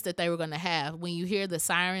test that they were going to have. When you hear the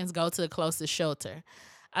sirens, go to the closest shelter.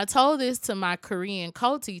 I told this to my Korean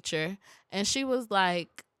co-teacher, and she was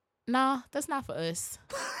like, "Nah, that's not for us."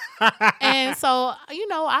 And so,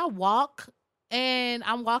 I walk, and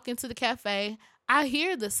I'm walking to the cafe. I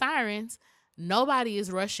hear the sirens. Nobody is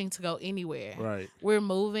rushing to go anywhere. Right. We're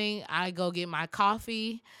moving. I go get my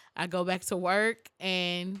coffee. I go back to work.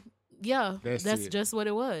 And yeah, that's just what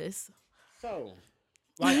it was. So,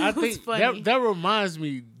 like, I It was think funny. that reminds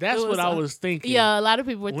me. That's what I was thinking. Yeah, a lot of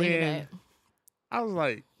people were thinking when that. I was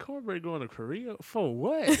like, Kornbread going to Korea for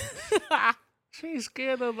what? She ain't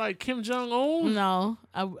scared of like Kim Jong Un. No,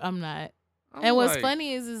 I'm not. And what's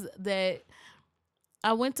funny is that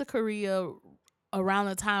I went to Korea around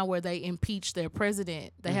the time where they impeached their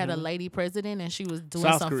president. They had a lady president, and she was doing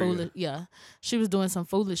South some Korea. she was doing some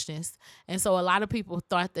foolishness. And so a lot of people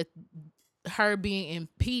thought that her being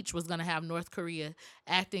impeached was going to have North Korea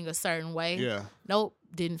acting a certain way. Yeah. Nope,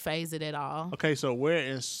 didn't phase it at all. Okay, so where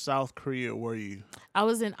in South Korea were you? I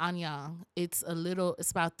was in Anyang. It's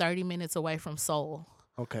about 30 minutes away from Seoul.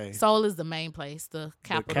 Okay. Seoul is the main place, the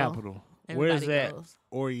capital. The capital. Everybody Where's that goes.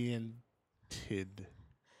 oriented?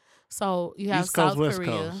 So you have East Coast, South West Korea.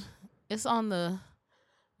 Coast? It's on the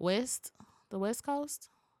west coast.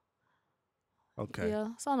 Okay. Yeah,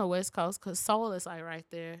 it's on the west coast because Seoul is like right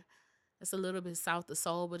there. It's a little bit south of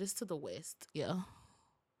Seoul, but it's to the west. Yeah.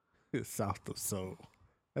 It's south of Seoul.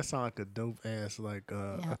 That sounds like a dope ass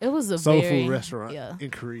Yeah. It was a soul very, food restaurant yeah.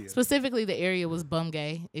 in Korea. Specifically, the area was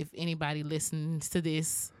Bumgay. If anybody listens to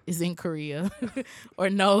this is in Korea or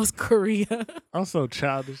knows Korea, I'm so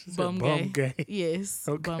childish. It's Bumgay. Bumgay. Yes,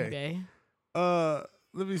 Okay. Bumgay.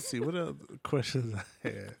 Let me see. What other questions I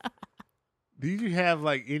had? Do you have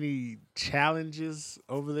like any challenges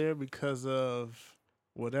over there because of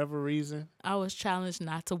whatever reason? I was challenged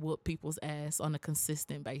not to whoop people's ass on a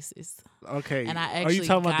consistent basis. Okay. And I are you actually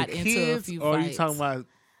talking about got the into a kids few or are you fights. talking about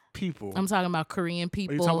people? I'm talking about Korean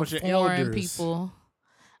people, talking about your foreign elders? people.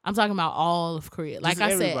 I'm talking about all of Korea. Like Just I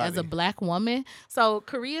said, as everybody. a black woman, so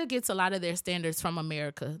Korea gets a lot of their standards from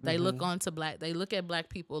America. They look at black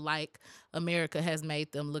people like America has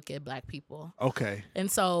made them look at black people. Okay. And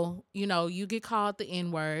so, you get called the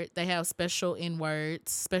N-word. They have special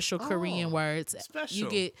N-words, special Korean words.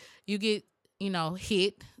 special. You get,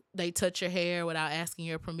 hit. They touch your hair without asking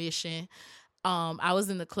your permission. I was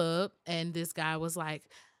in the club and this guy was like,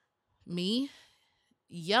 "Me,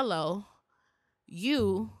 yellow,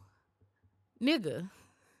 you, nigga.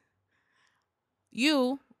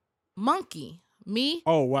 You, monkey. Me,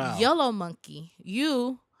 Oh wow. yellow monkey.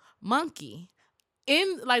 You, monkey."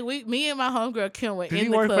 Me and my homegirl Kim were Did in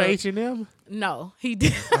he the work club. for H&M? No, he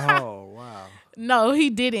did. Oh wow. No, he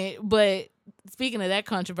didn't. But speaking of that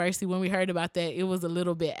controversy, when we heard about that, it was a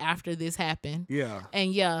little bit after this happened. Yeah.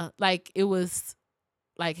 And yeah, like it was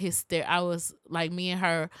like I was like, me and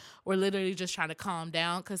her were literally just trying to calm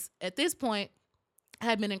down because at this point, I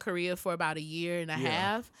had been in Korea for about a year and a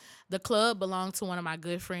half. The club belonged to one of my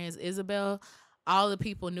good friends, Isabel. All the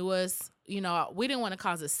people knew us. You know, we didn't want to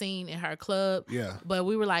cause a scene in her club. Yeah. But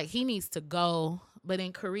we were like, he needs to go. But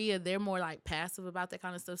in Korea, they're more like passive about that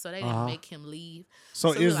kind of stuff, so they didn't make him leave.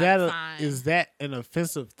 So we is were that like, fine. is that an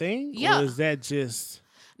offensive thing? Yeah. Or is that just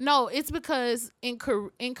No, it's because in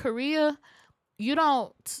Korea, you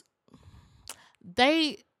don't.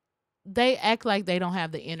 They act like they don't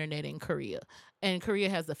have the internet in Korea, and Korea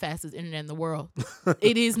has the fastest internet in the world.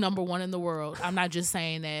 It is number one in the world. I'm not just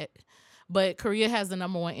saying that. But Korea has the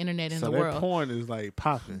number one internet in the world. Porn is like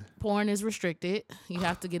popping. Porn is restricted. You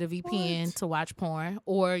have to get a VPN to watch porn,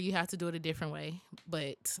 or you have to do it a different way.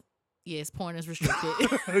 But yes, porn is restricted.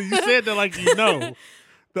 You said that like you know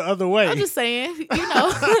the other way. I'm just saying, you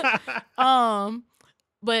know.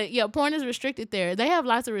 But yeah, porn is restricted there. They have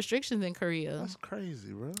lots of restrictions in Korea. That's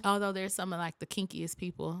crazy, bro. Although there's some of like the kinkiest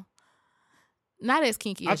people. Not as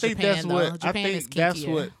kinky as Japan, that's though. what Japan I think is kinkier. that's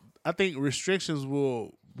what I think restrictions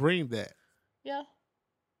will bring that. Yeah.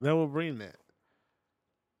 That will bring that.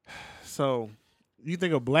 So, you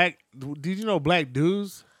think of black? Did you know black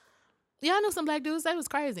dudes? Yeah, I know some black dudes. They was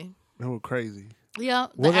crazy. They were crazy. Yeah,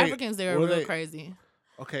 the Africans there are real crazy.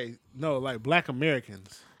 Okay, no, like black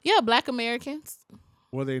Americans. Yeah, black Americans.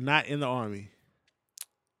 Were they not in the army?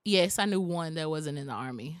 Yes, I knew one that wasn't in the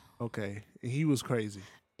army. Okay, and he was crazy.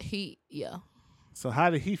 Yeah. So how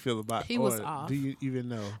did he feel about? He was off. Do you even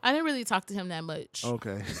know? I didn't really talk to him that much.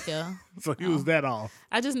 Okay. Yeah. So he was that off.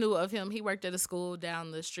 I just knew of him. He worked at a school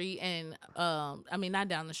down the street, and I mean not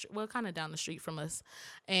down the street, well, kind of down the street from us,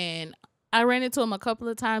 and I ran into him a couple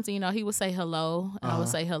of times, and, you know, he would say hello, and I would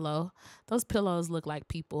say hello. Those pillows look like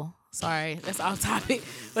people. Sorry, that's off topic,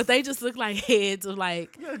 but they just look like heads of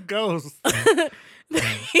like ghosts.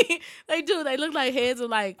 They do. They look like heads of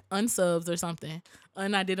like unsubs or something,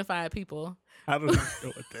 unidentified people. I don't even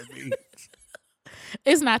know what that means.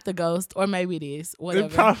 It's not the ghost, or maybe it is. Whatever.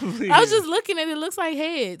 It probably I was is. just looking at it. It looks like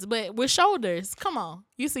heads, but with shoulders. Come on,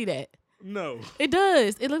 you see that? No. It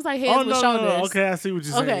does. It looks like heads with shoulders. No. Okay, I see what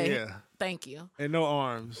you're saying. Yeah. Thank you. And no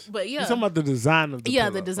arms. But yeah. You're talking about the design of the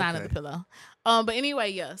pillow. The design of the pillow. But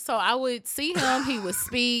anyway, yeah. So I would see him, he would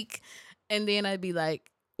speak, and then I'd be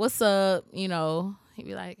like, what's up? You know, he'd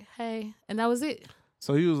be like, hey. And that was it.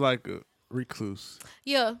 So he was like a recluse.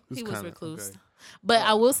 Yeah, he was recluse. Okay. But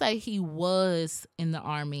I will say he was in the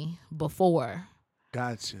army before.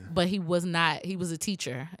 Gotcha. But he was not. He was a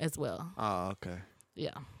teacher as well. Oh, okay.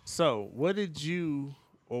 Yeah. So what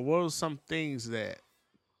were some things that,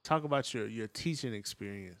 talk about your teaching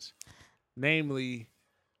experience. Namely,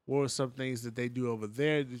 what were some things that they do over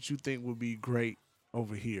there that you think would be great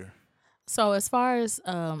over here? So as far as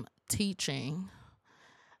teaching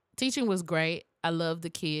was great. I love the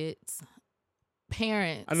kids.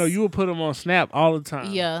 Parents. I know you would put them on Snap all the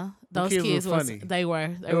time. Yeah, those kids were funny. They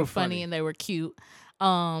were funny and they were cute.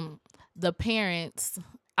 The parents.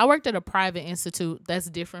 I worked at a private institute. That's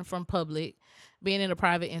different from public. Being in a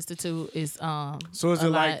private institute is So is it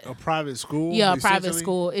like a private school? Yeah, a private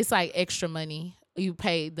school. It's like extra money. You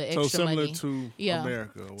pay the extra money. So similar to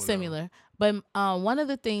America. Or similar. But one of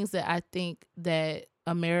the things that I think that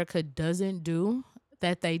America doesn't do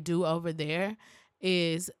that they do over there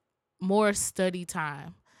is more study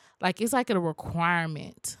time. Like it's like a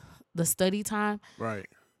requirement, the study time. Right.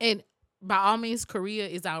 And by all means, Korea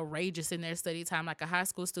is outrageous in their study time. Like a high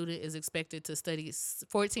school student is expected to study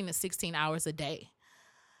 14 to 16 hours a day.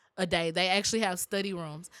 They actually have study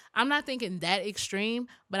rooms. I'm not thinking that extreme,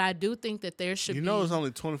 but I do think that there should be. You know it's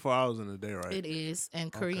only 24 hours in a day, right? It is.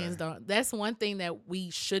 And Koreans don't. That's one thing that we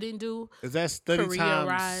shouldn't do. Is that study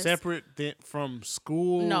time separate from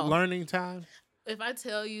school learning time? If I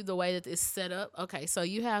tell you the way that it's set up, okay, so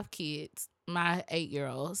you have kids, my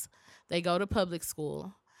 8-year-olds, they go to public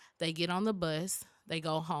school. They get on the bus. They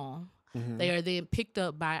go home. Mm-hmm. They are then picked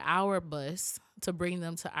up by our bus to bring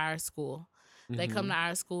them to our school. Mm-hmm. They come to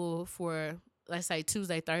our school for, let's say,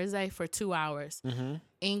 Tuesday, Thursday for 2 hours. Mm-hmm.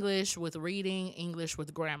 English with reading, English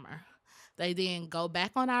with grammar. They then go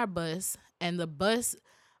back on our bus, and the bus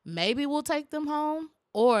maybe will take them home,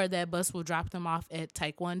 or that bus will drop them off at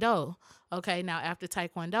Taekwondo. Okay, now after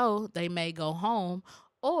Taekwondo, they may go home,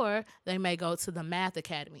 or they may go to the math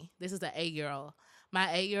academy. This is the 8-year-old. My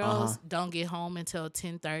 8-year-olds don't get home until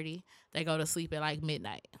 10:30. They go to sleep at like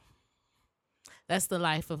midnight. That's the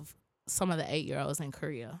life of some of the 8-year-olds in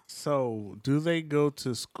Korea. So do they go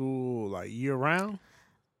to school like year round?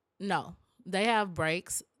 No. they have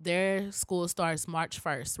breaks. Their school starts March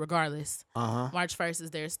 1st, regardless. Uh-huh. March 1st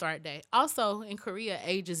is their start day. Also, in Korea,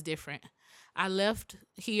 age is different. I left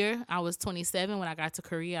here, I was 27. When I got to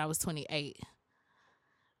Korea, I was 28.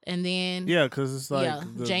 And then, Yeah, because it's like yeah,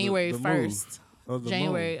 January the 1st. move of the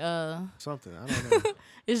January, moon. Something. I don't know.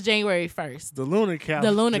 it's January 1st. The lunar calendar.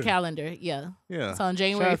 The lunar calendar, yeah. Yeah. So on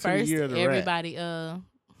January Shout out to the year of 1st, the everybody,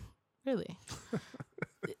 really?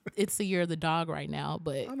 It's the year of the dog right now,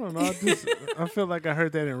 but I don't know. I feel like I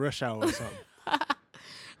heard that in Rush Hour or something.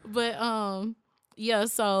 but yeah,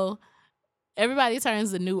 so everybody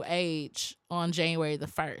turns the new age on January the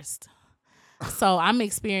 1st. So I'm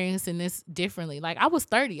experiencing this differently. Like I was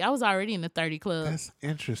 30. I was already in the 30 club. That's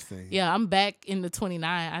interesting. Yeah, I'm back in the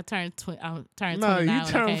 29. I turned 29 when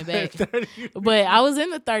I came back. 30. But I was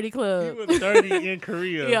in the 30 club. You were 30 in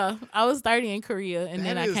Korea. Yeah, I was 30 in Korea, and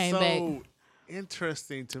then I came back. That is so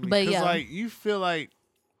interesting to me. But Because yeah. like you feel like,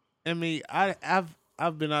 I mean,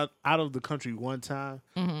 I've been out of the country one time,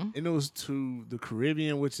 and it was to the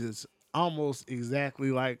Caribbean, which is almost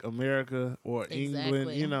exactly like America or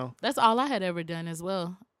England. You know, that's all I had ever done as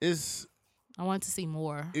well. it's I wanted to see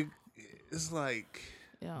more. It's like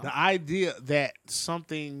Yeah. the idea that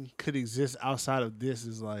something could exist outside of this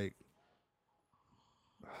is like,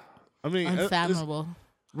 I mean, Unfathomable.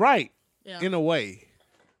 Right. Yeah. In a way,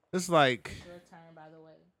 it's like, Your turn, by the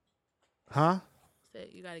way. huh?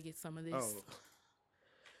 You got to get some of this. Oh.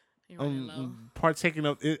 You're running low. Partaking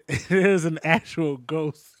of it. There's an actual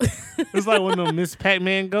ghost. It's like one of them Miss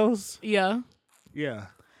Pac-Man ghosts. Yeah. Yeah,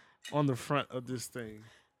 on the front of this thing.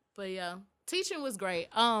 But yeah, teaching was great.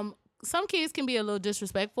 Some kids can be a little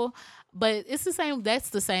disrespectful, but it's the same. That's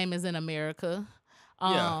the same as in America.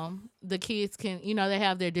 The kids can, they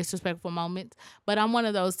have their disrespectful moments. But I'm one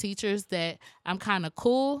of those teachers that I'm kind of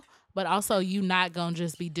cool, but also you not gonna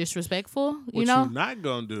just be disrespectful. What you not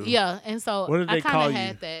gonna do? Yeah, and so what did they I kind call of you?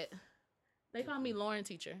 had that. They call me Lauren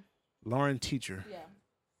Teacher. Lauren Teacher.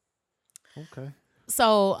 Yeah. Okay.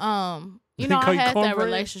 So, I call you had that Kornbread?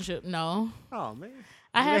 relationship. No. Oh man.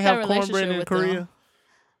 I Do had they that have relationship cornbread in with Korea? them.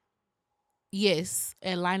 Yes,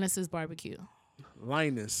 at Linus's barbecue.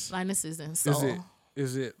 Linus. Linus is in Seoul.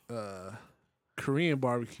 Is it Korean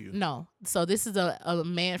barbecue? No. So this is a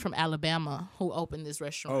man from Alabama who opened this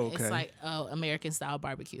restaurant. Oh, okay. It's like American style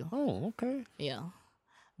barbecue. Oh, okay. Yeah.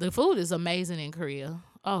 The food is amazing in Korea.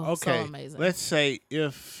 Oh, Okay. so amazing. Let's say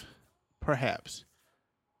if perhaps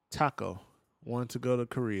Taco wanted to go to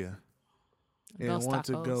Korea and Ghost wanted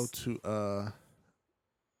to go tacos. to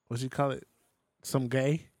what you call it? Some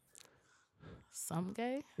gay? Some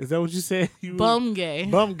gay? Is that what you said? Bum gay.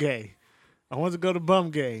 Bum gay. I want to go to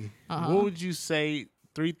bum gay. Uh-huh. What would you say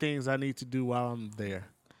 3 things I need to do while I'm there?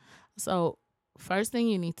 So first thing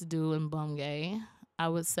you need to do in bum gay, I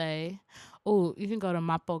would say, you can go to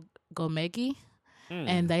Mapo Gomegi.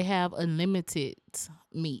 And they have unlimited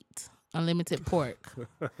meat, unlimited pork.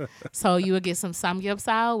 So you would get some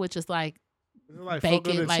samgyeopsal, which is like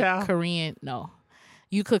bacon, like chow? Korean. No,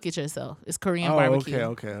 you cook it yourself. It's Korean barbecue.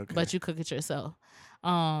 Okay. But you cook it yourself.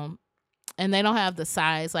 And they don't have the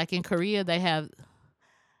size. Like in Korea, they have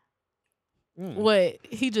what?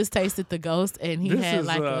 He just tasted the ghost, and he had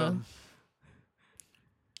like a.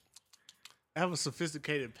 I have a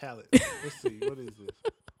sophisticated palate. Let's see. What is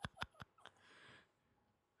this?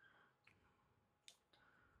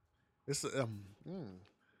 It's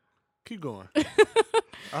keep going.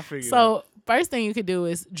 I figured. So first thing you could do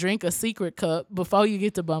is drink a secret cup before you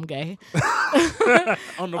get to bum gay.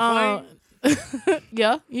 On the plane.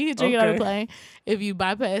 Yeah, you can drink it on the plane if you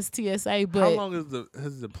bypass TSA. But how long is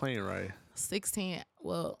the plane ride? 16.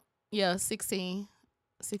 Well, yeah, 16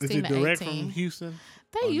 Is it to direct 18. from Houston?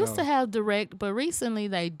 They used to have direct, but recently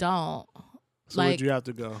they don't. So where'd you have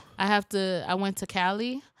to go? I went to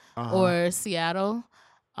Cali or Seattle.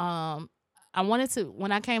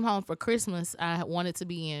 When I came home for Christmas, I wanted to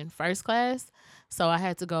be in first class. So I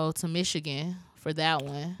had to go to Michigan for that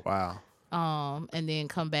one. Wow. And then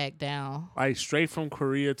come back down. Like straight from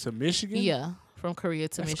Korea to Michigan? Yeah, from Korea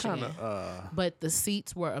to That's Michigan. But the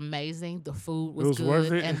seats were amazing. The food was good.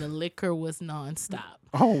 Worth it? And the liquor was nonstop.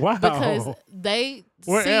 Oh, wow. Because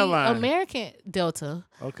What airline? American Delta.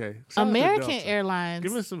 Okay. Shout out to American Delta. Airlines.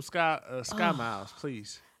 Give me some sky miles,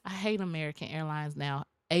 please. I hate American Airlines now.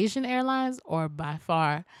 Asian Airlines are by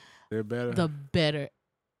far They're better. the better.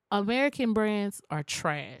 American brands are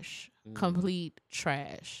trash. Complete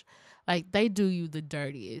trash. Like they do you the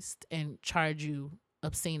dirtiest and charge you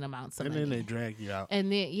obscene amounts of money. And then they drag you out.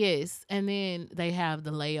 And then they have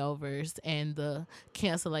the layovers and the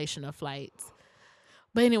cancellation of flights.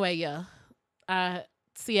 But anyway, yeah.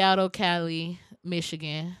 Seattle, Cali,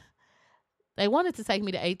 Michigan. They wanted to take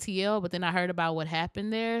me to ATL, but then I heard about what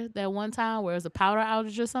happened there that one time where it was a power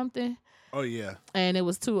outage or something. Oh yeah. And it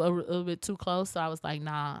was a little bit too close, so I was like,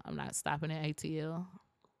 nah, I'm not stopping at ATL.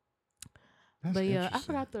 That's But yeah, I interesting.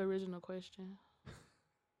 forgot the original question.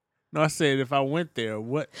 No, I said if I went there,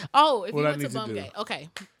 what? Oh, if What you I went to need to do. Bumgate. Okay.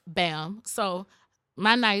 Bam. So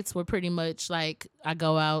my nights were pretty much like I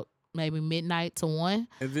go out maybe midnight to 1.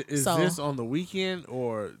 Is So- this on the weekend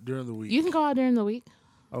or during the week? You can go out during the week.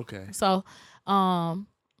 Okay. So go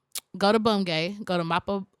to Bumgay, go to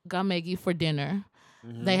Mapa Gamegi for dinner.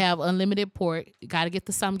 Mm-hmm. They have unlimited pork. You got to get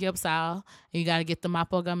the samgyeopsal. And you got to get the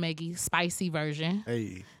Mapa Gamegi spicy version.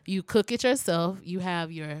 Hey. You cook it yourself. You have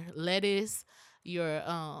your lettuce, your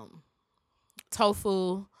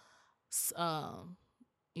tofu.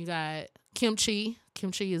 You got kimchi.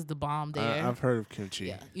 Kimchi is the bomb there. I've heard of kimchi.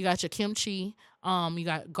 Yeah, you got your kimchi. You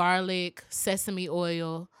got garlic, sesame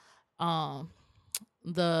oil,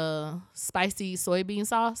 the spicy soybean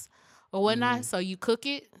sauce or whatnot. So you cook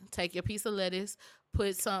it. Take your piece of lettuce,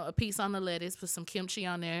 put a piece on the lettuce, put some kimchi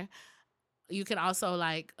on there. You can also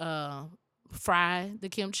like fry the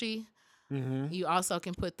kimchi. Mm-hmm. You also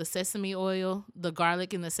can put the sesame oil, the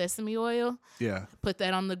garlic and the sesame oil. Yeah. Put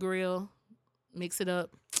that on the grill, mix it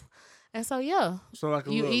up. And so, yeah. So like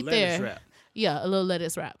a You little eat lettuce there. wrap. Yeah, a little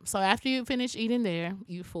lettuce wrap. So after you finish eating there,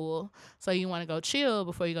 you full. So you want to go chill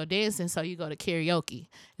before you go dancing. So you go to karaoke.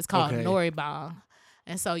 It's called Okay. Noribang.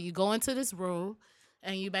 And so you go into this room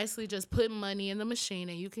and you basically just put money in the machine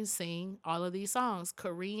and you can sing all of these songs.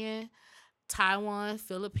 Korean, Taiwan,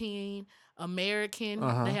 Philippine, American.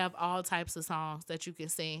 Uh-huh. They have all types of songs that you can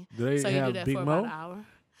sing. Do they So you have do that Big for Mo? about an hour.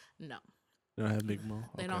 No, They don't have Big Mo.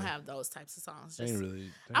 they Okay. don't have those types of songs. They Just- ain't really.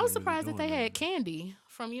 I was surprised that they had Candy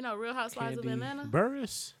from, Real Housewives of Atlanta.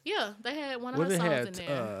 Burris. Yeah, they had one of What her they songs had? in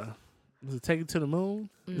there. Was it Take It to the Moon?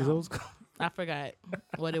 Is No. those called? I forgot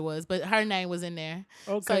what it was, but her name was in there.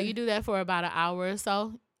 Okay. So you do that for about an hour or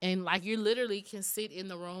so. And like you literally can sit in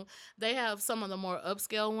the room. They have some of the more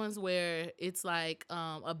upscale ones where it's like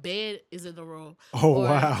a bed is in the room. Oh, Or,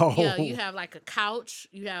 wow. Yeah, you have like a couch.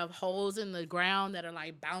 You have holes in the ground that are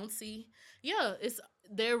like bouncy. Yeah,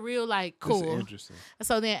 they're real like That's cool. interesting.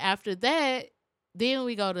 So then after that, then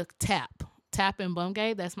we go to Tap in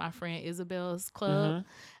Bumgate. That's my friend Isabel's club. Mhm.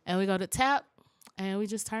 And we go to Tap and we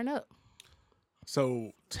just turn up.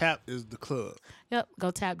 So Tap is the club, Yep, go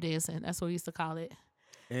tap dancing. That's what we used to call it.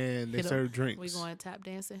 and they Hit up. serve drinks. We going tap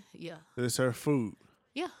dancing? Yeah. They serve food.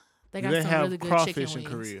 Yeah. They Do got they some have really good chicken crawfish wings.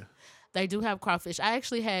 in Korea? They do have crawfish. I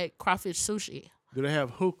actually had crawfish sushi. Do they have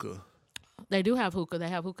hookah? They do have hookah. They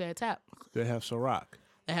have hookah at Tap. Do they have Ciroc?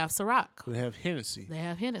 They have Ciroc. Do they have Hennessy? They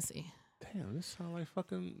have Hennessy. Damn, this sounds like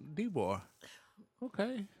fucking D-Boy.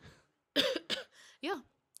 Okay. Yeah.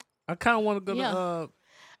 I kind of want to go Yeah. to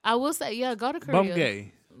I will say, yeah, go to Korea.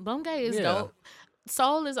 Bumgay. Bumgay is Yeah. dope.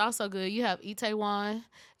 Seoul is also good. You have Itaewon.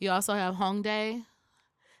 You also have Hongdae.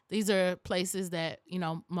 These are places that,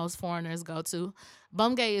 most foreigners go to.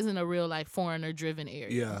 Bumgay isn't a real, like, foreigner-driven area.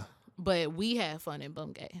 Yeah, But we had fun in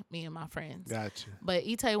Bumgay, me and my friends. gotcha. But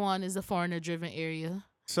Itaewon is a foreigner-driven area.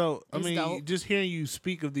 So, I It's mean, dope. just hearing you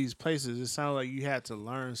speak of these places, it sounds like you had to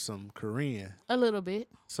learn some Korean. A little bit.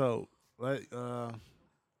 So, like,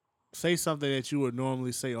 say something that you would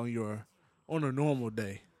normally say on a normal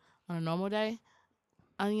day. On a normal day,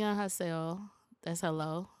 안녕하세요. That's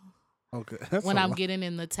hello. Okay, that's When a I'm lot. getting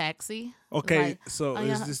in the taxi. Okay, like, so "Oh,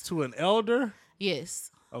 is yeah." this to an elder?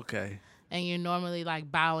 Yes. Okay. And you're normally like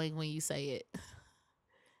bowing when you say it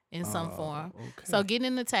in some form. Okay. So getting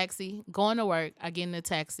in the taxi, going to work, I get in the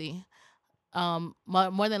taxi.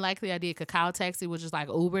 More than likely I did Kakao taxi, which is like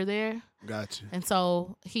Uber there. Gotcha. And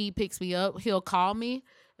so he picks me up. He'll call me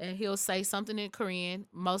and he'll say something in Korean.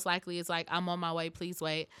 Most likely it's like, I'm on my way, please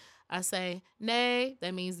wait. I say, "네,"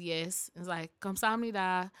 that means yes. It's like,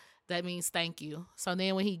 "감사합니다." That means thank you. So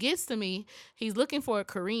then when he gets to me, he's looking for a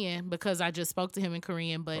Korean because I just spoke to him in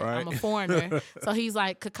Korean, but I'm a Right. foreigner. So he's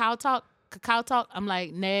like, Kakao talk. I'm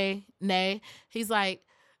like, "네." He's like,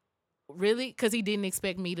 really? Because he didn't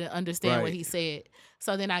expect me to understand what Right. he said.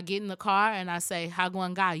 So then I get in the car and I say,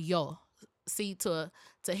 "Hagwanga yo." See, to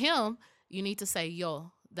him, you need to say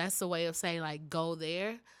yo. That's the way of saying like go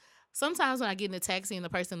there. Sometimes when I get in a taxi and the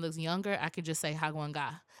person looks younger, I could just say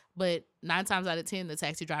Hagwanga. But 9 times out of 10, the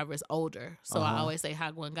taxi driver is older. So I always say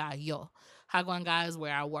Hagwanga yo. Hagwanga is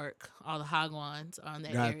where I work. All the Hagwons are in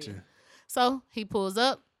that Gotcha. area. So he pulls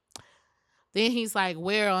up. Then he's like,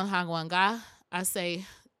 "Where on Hagwanga?" I say,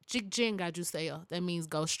 "Jigjin gajuseo." That means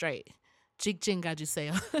go straight. Jigjin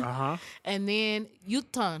gajuseo. Uh-huh. And then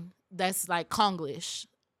U-turn. That's like Konglish.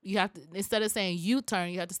 You have to, instead of saying U-turn,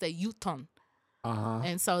 you have to say U-turn. Uh-huh.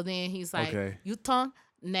 And so then he's like, Okay. "U-turn,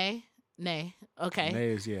 ne." Nay. Okay.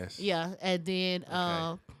 Nay is yes. Yeah, and then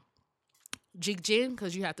Jigjin,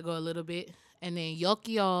 because you have to go a little bit, and then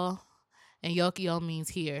Yokio, and Yokio means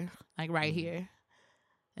here, like right here,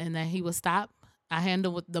 and then he would stop. I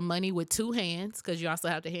handle with the money with two hands, because you also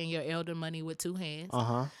have to hand your elder money with two hands.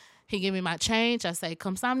 He give me my change. I say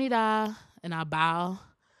 "Kamsamnida," and I bow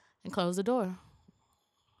and close the door.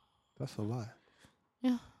 That's a lot.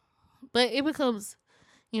 Yeah, but it becomes,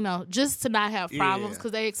 just to not have problems,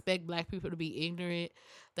 because they expect black people to be ignorant.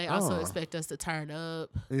 They also expect us to turn up.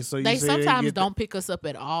 And so They sometimes don't pick us up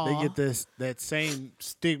at all. They get that same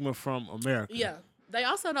stigma from America. Yeah. They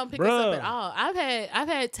also don't pick us up at all. I've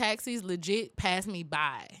had taxis legit pass me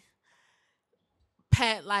by.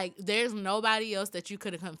 Like there's nobody else that you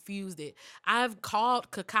could have confused it. I've called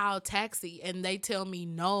Cacao Taxi and they tell me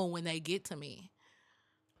no when they get to me.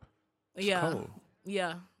 It's yeah. cold.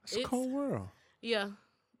 Yeah. It's a cold world. Yeah.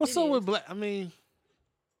 What's up with black? I mean,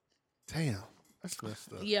 damn. That's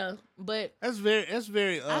messed up. Yeah, but that's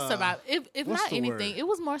very. I survived. If not anything, it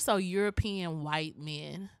was more so European white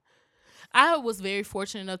men. I was very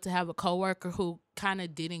fortunate enough to have a coworker who kind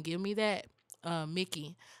of didn't give me that.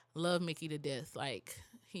 Mickey, love Mickey to death. Like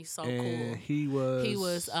he's so cool. He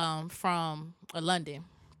was from London.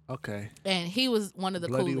 Okay. And he was one of the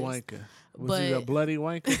bloody coolest. Wanker. Was he a bloody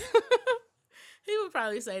wanker? He would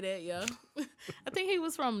probably say that, yeah. I think he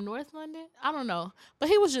was from North London. I don't know. But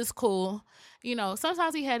he was just cool.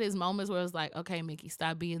 Sometimes he had his moments where it was like, okay, Mickey,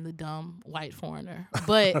 stop being the dumb white foreigner.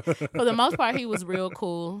 But for the most part, he was real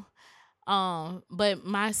cool. But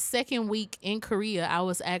my second week in Korea, I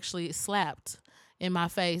was actually slapped in my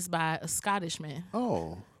face by a Scottish man.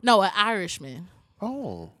 Oh. No, an Irishman.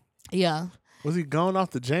 Oh. Yeah. Was he gone off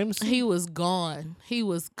the Jameson? He was gone. He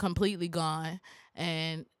was completely gone.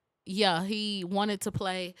 And yeah, he wanted to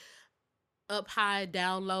play up high,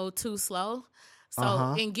 down low, too slow.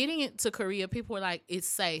 So in getting into Korea, people were like, it's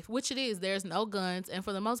safe, which it is. There's no guns. And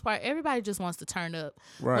for the most part, everybody just wants to turn up.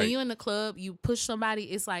 Right. When you're in the club, you push somebody,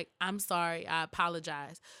 it's like, I'm sorry, I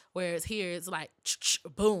apologize. Whereas here, it's like,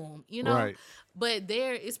 boom, Right. But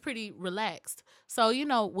there, it's pretty relaxed. So,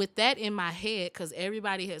 with that in my head, because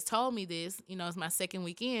everybody has told me this, it's my second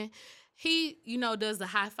weekend. He, does the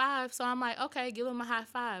high five. So I'm like, okay, give him a high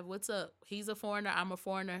five. What's up? He's a foreigner. I'm a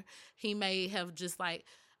foreigner. He may have just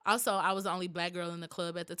also, I was the only black girl in the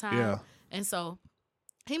club at the time. Yeah. And so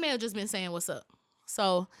he may have just been saying, what's up?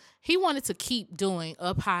 So he wanted to keep doing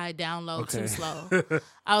up high, down low, too slow.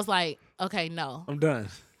 I was like, okay, no. I'm done.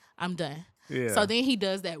 Yeah. So then he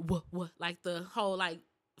does that, what, like the whole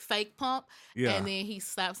fake pump. Yeah. And then he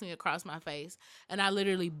slaps me across my face. And I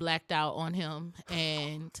literally blacked out on him.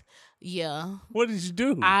 And yeah. What did you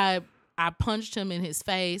do? I punched him in his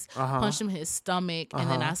face, punched him in his stomach, and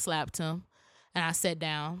then I slapped him. And I sat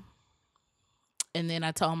down. And then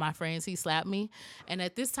I told my friends he slapped me. And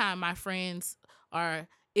at this time, my friends are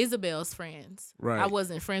Isabel's friends. Right. I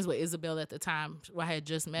wasn't friends with Isabel at the time. I had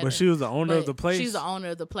just met her. But she was the owner of the place? She's the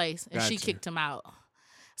owner of the place. And she kicked him out.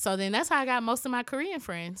 So then that's how I got most of my Korean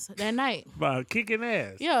friends that night. By kicking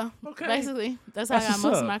ass? Yeah. Okay. Basically. That's how I got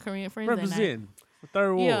most of my Korean friends that night. Representing the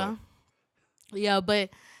third ward. Yeah. Yeah,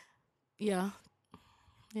 but yeah.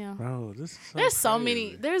 Yeah. Bro, this is there's so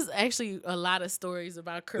many. There's actually a lot of stories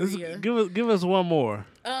about Korea. Give us one more.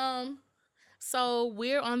 So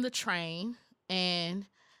we're on the train and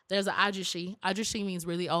there's an ajushi. Ajushi means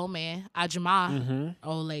really old man. Ajuma,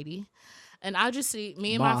 old lady. And ajushi,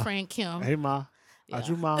 me and my friend Kim. Hey ma. Yeah.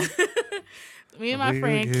 Ajuma. Me and my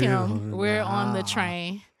friend Kim, we're on the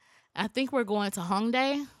train. I think we're going to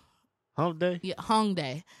Hongdae. Hongdae? Yeah,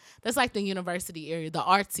 Hongdae. That's like the university area, the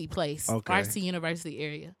artsy place, artsy university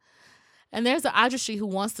area. And there's an ajushi who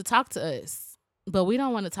wants to talk to us, but we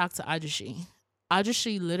don't want to talk to ajushi.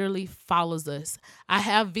 Ajushi literally follows us. I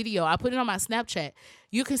have video. I put it on my Snapchat.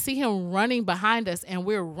 You can see him running behind us, and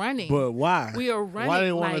we're running. But why? We are running. Why do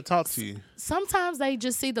they want to talk to you? Sometimes they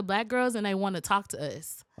just see the black girls, and they want to talk to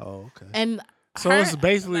us. Oh, okay. And so it's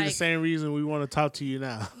basically the same reason we want to talk to you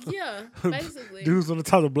now. Yeah, basically. Dudes want to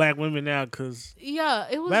talk to black women now because it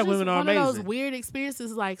was black just women are one amazing. of those weird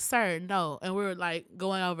experiences. Like, sir, no, and we're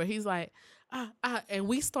going over. He's like, and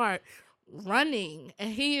we start running, and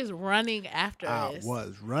he is running after us. I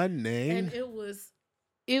was running, and it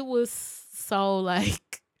was so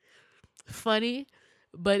funny,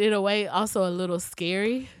 but in a way also a little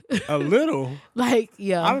scary. A little,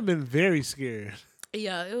 yeah, I've been very scared.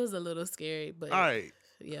 Yeah, it was a little scary, but all right,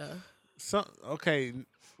 yeah. Okay,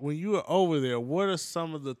 when you were over there, what are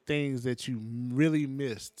some of the things that you really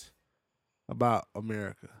missed about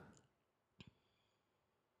America?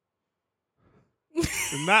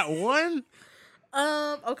 Not one?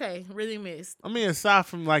 Okay, really missed. I mean, aside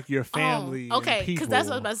from like your family, Okay, and because that's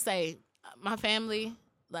what I was people, about to say. My family,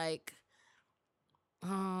 like,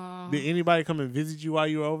 did anybody come and visit you while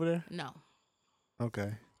you were over there? no.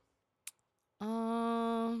 Okay.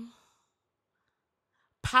 Um,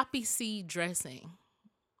 poppy seed dressing,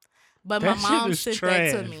 but my That shit mom is sent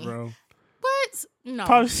trash, that to me. bro. What? No.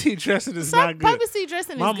 Poppy seed dressing is not good. Poppy seed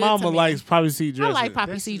dressing My is good mama to me. likes poppy seed dressing. I like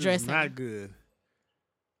poppy that seed shit dressing. Is not good.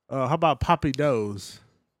 How about poppy doughs?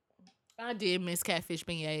 I did miss catfish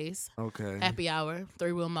beignets. Okay. Happy hour,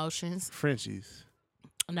 3 Wheel Motions. Frenchies.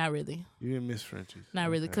 Not really. You didn't miss Frenchies.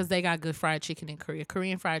 Not really, because they got good fried chicken in Korea.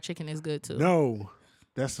 Korean fried chicken is good too. No,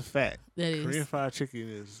 that's a fact. That is. Korean fried chicken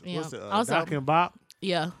is what's it? Also, Doc and Bop.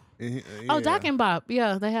 Yeah. Yeah. Oh, Doc and Bop.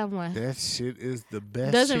 Yeah, they have one. That shit is the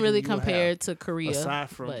best. Doesn't chicken really you will compare have. to Korea. Aside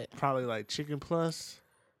from probably like Chicken Plus.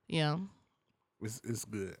 Yeah. It's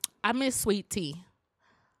good. I miss sweet tea.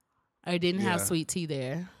 I didn't have sweet tea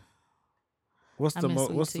there. What's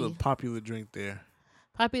the popular drink there?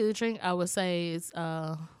 Popular drink, I would say, is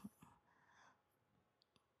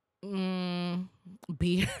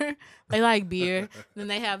beer. They like beer. Then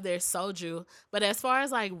they have their soju. But as far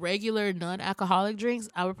as like regular non-alcoholic drinks,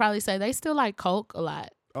 I would probably say they still like Coke a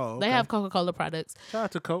lot. Oh, okay. They have Coca-Cola products. Shout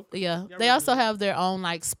out to Coke. Yeah. They also have their own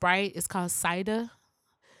like Sprite. It's called cider.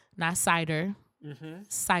 Not cider. Mm-hmm.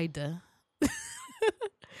 Cider.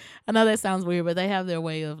 I know that sounds weird, but they have their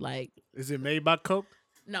way of like. Is it made by Coke?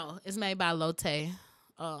 No, it's made by Lotte.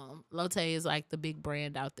 Lotte is like the big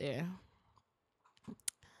brand out there.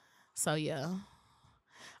 So yeah.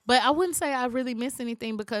 But I wouldn't say I really missed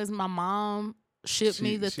anything because my mom shipped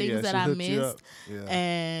me the things that I missed. Yeah.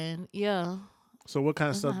 And yeah. So what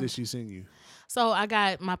kind of stuff did she send you? So I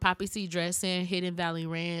got my poppy seed dressing, Hidden Valley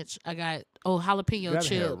Ranch. I got jalapeno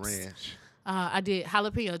chips. Ranch. I did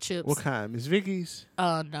jalapeno chips. What kind? Miss Vicky's?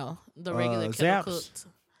 No, the regular kettle Zapp's? cooked.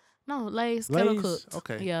 No, Lay's kettle cooked.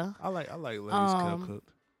 Okay. Yeah. I like Lay's kettle cooked.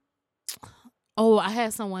 Oh, I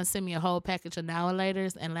had someone send me a whole package of Now and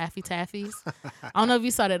Laters and Laffy Taffies. I don't know if you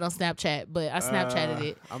saw that on Snapchat, but I Snapchatted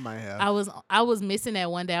it. I might have. I was missing that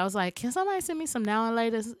one day. I was like, can somebody send me some Now and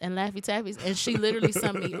Laters and Laffy Taffies? And she literally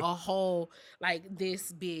sent me a whole like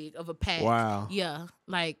this big of a pack. Wow. Yeah,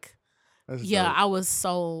 like That's yeah, dope. I was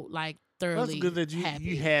so like thoroughly. That's good that happy.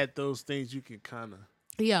 you had those things you could kind of.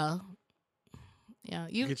 Yeah. Yeah,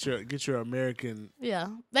 you get your American. Yeah,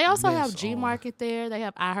 they also have G on. Market there. They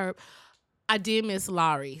have iHerb. I did miss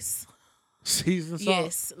Lawry's. Season salt?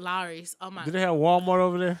 Yes, Lawry's. Oh my. Do they have Walmart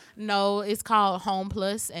over there? No, it's called Home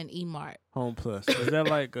Plus and E-Mart. Home Plus. Is that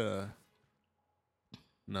like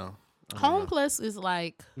no. Home Plus is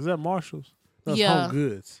like. Is that Marshalls? No, yeah. Home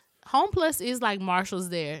Goods. Home Plus is like Marshall's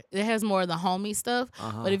there. It has more of the homey stuff.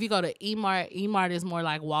 But if you go to E-Mart is more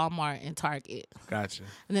like Walmart and Target. Gotcha.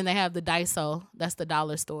 And then they have the Daiso. That's the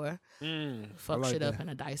dollar store. Fuck like shit that. up in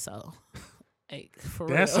a Daiso. Hey, for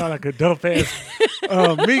That real. sounds like a dope ass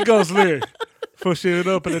Migos lyric. Fuck shit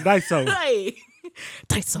up in a Daiso. Hey.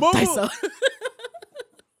 Daiso, Mama. Daiso.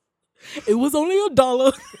 It was only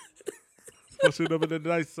 $1. Fuck shit up in a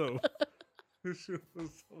Daiso.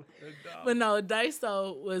 But no,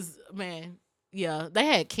 Daiso was, man, yeah, they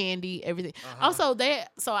had candy, everything. Also,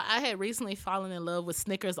 I had recently fallen in love with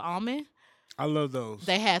Snickers almond. I love those.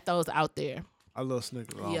 They had those out there. I love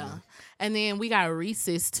Snickers almond. Yeah. And then we got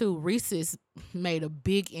Reese's too. Reese's made a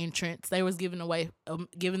big entrance. They was giving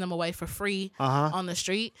them away for free on the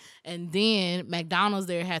street. And then McDonald's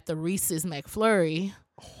there had the Reese's McFlurry.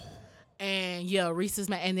 And yeah, Reese's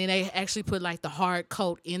and then they actually put like the hard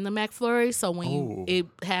coat in the McFlurry, so when it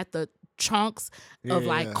had the chunks of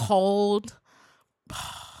like cold.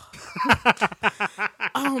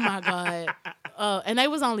 Oh my god! And they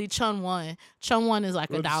was only Chun One. Chun One is like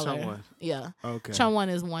 $1. Chun One? Yeah. Okay. Chun One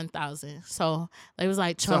is 1,000. So they was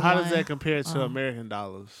like Chun So how One. does that compare to American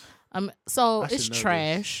dollars? So I it's should know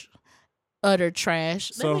trash, utter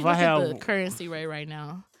trash. So Let me if look I at have the currency rate right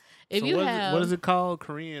now. If So you what have what is it called?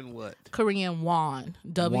 Korean what? Korean won,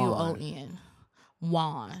 WON,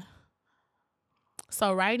 won.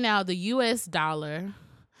 So right now the US dollar,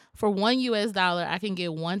 for $1 I can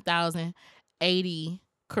get 1,080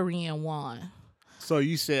 Korean won. So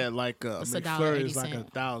you said like It's McFlurry is like $1.80.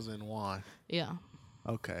 1,000 won. Yeah.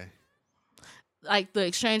 Okay. Like the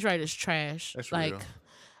exchange rate is trash. That's like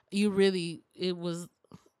real. It was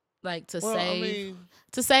like to Well, save I mean,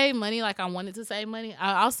 to save money, like I wanted to save money.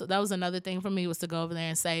 I also, that was another thing for me, was to go over there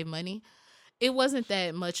and save money. It wasn't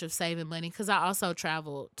that much of saving money because I also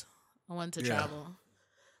traveled. I wanted to travel.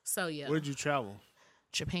 So yeah. Where'd you travel?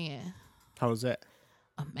 Japan. How was that?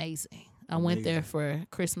 Amazing. I went there for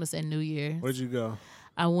Christmas and New Year's. Where'd you go?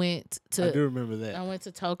 I went to I do remember that. I went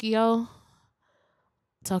to Tokyo.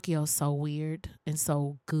 Tokyo's so weird and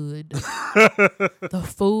so good. The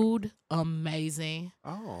food, amazing.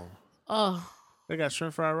 Oh, Oh, they got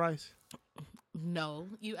shrimp fried rice. no.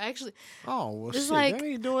 You actually Oh well, it's shit. like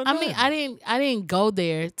They ain't doing I nothing. mean, I didn't go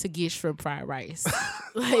there to get shrimp fried rice.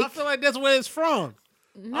 Well, I Like feel like that's where it's from.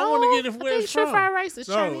 no, I want to get it I where think it's shrimp from. fried rice is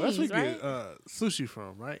No, that's where Chinese, we right? get sushi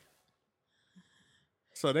from, right?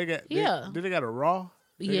 So they got Yeah. They got a raw?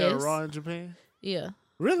 They got a Yes. raw in Japan? Yeah.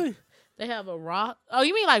 Really? They have a raw. Oh,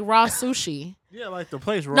 you mean like raw sushi? Yeah, like the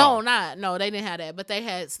place raw. No, they didn't have that, but they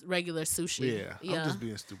had regular sushi. Yeah, Yeah. I'm just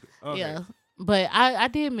being stupid. Okay. Yeah. But I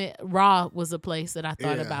did admit raw was a place that I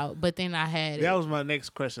thought Yeah. about, but then I had That it. was my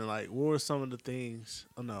next question. Like, what were some of the things?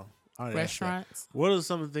 Oh no, I already asked that. Restaurants. What are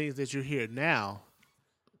some of the things that you hear now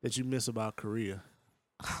that you miss about Korea?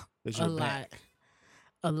 That A you're lot. back?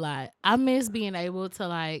 A lot. I miss being able to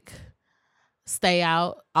like stay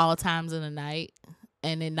out all times of the night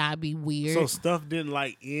and it not be weird. So stuff didn't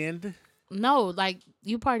like end. No, like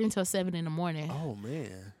you party until 7 in the morning. Oh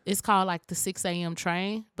man. It's called like the 6 a.m.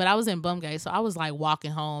 train. But I was in Bumgate, so I was like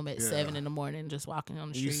walking home at Yeah. 7 in the morning, just walking on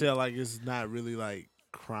the street. You said like it's not really like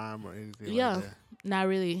crime or anything Yeah. like that. Not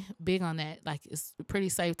really big on that. Like it's pretty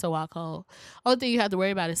safe to walk home. Only thing you have to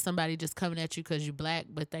worry about is somebody just coming at you because you black,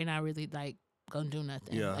 but they not really like gonna do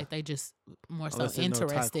nothing. Yeah. Like they just more so Unless they know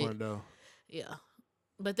interested. Taekwondo. Yeah.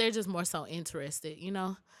 But they're just more so interested, you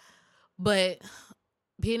know? But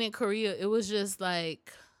being in Korea, it was just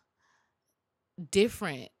like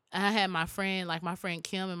different. I had my friend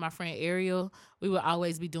Kim and my friend Ariel. We would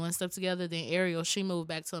always be doing stuff together. Then Ariel, she moved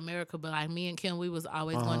back to America, but like me and Kim, we was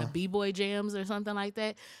always going to b-boy jams or something like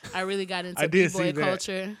that. I really got into did see b-boy that.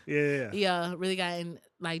 culture. Yeah. Yeah, really got in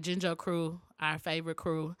like Jinjo Crew, our favorite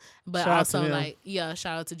crew. But Shout out also to them. like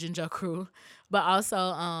shout out to Jinjo Crew. But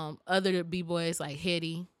also other b-boys like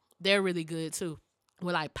Hetty, they're really good too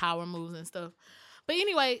with like power moves and stuff. But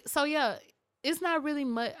anyway, so yeah, it's not really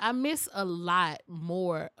much. I miss a lot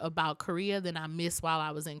more about Korea than I miss while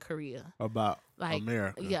I was in Korea. About Like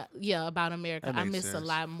America. Yeah, about America. That I makes miss sense. a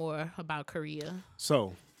lot more about Korea.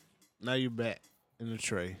 So now you're back in the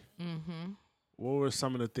tray. Mm-hmm. What were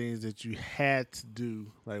some of the things that you had to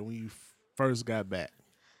do, like when you first got back?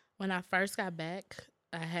 When I first got back,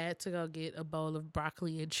 I had to go get a bowl of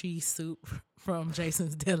broccoli and cheese soup from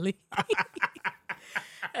Jason's Deli.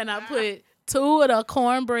 And I put 2 of the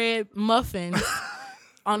cornbread muffins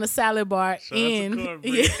on the salad bar Shout out to in.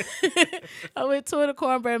 Kornbread. I put 2 of the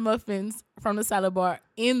cornbread muffins from the salad bar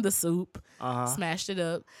in the soup, Uh-huh. smashed it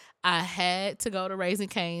up. I had to go to Raising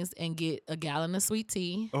Cane's and get a gallon of sweet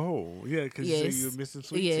tea. Oh, yeah, because you said you were missing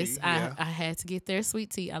sweet tea. Yes, Yeah. I had to get their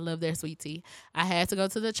sweet tea. I love their sweet tea. I had to go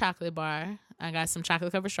to the chocolate bar. I got some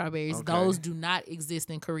chocolate covered strawberries. Okay. Those do not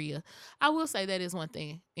exist in Korea. I will say that is one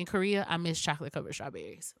thing. In Korea, I miss chocolate covered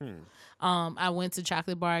strawberries. I went to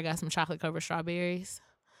chocolate bar. I got some chocolate covered strawberries.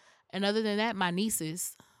 And other than that, my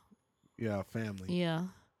nieces. Yeah, family. Yeah.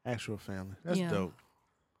 Actual family. That's Yeah. dope.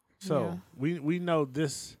 So we know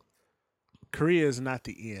this Korea is not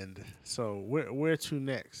the end. So where to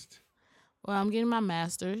next? Well, I'm getting my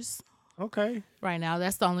master's Okay. right now.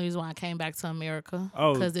 That's the only reason why I came back to America.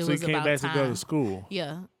 Oh, because so you came back to go to school.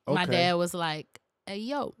 Yeah. My Okay. dad was like, hey,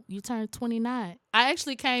 yo, you turned 29. I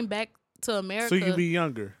actually came back to America. So you can be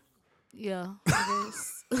younger. Yeah. I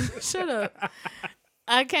guess. Shut up.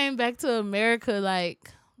 I came back to America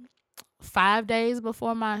like 5 days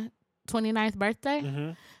before my 29th birthday.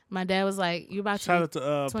 Mm-hmm. My dad was like, you about Shout out to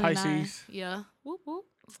to 29. Pisces. Yeah. Whoop, whoop.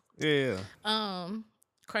 Yeah.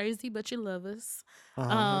 Crazy, but you love us. Uh-huh,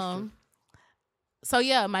 that's true. So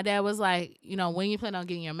yeah, my dad was like, when you plan on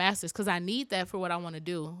getting your master's, because I need that for what I want to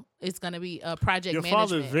do. It's gonna be a project Your management.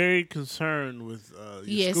 father is very concerned with your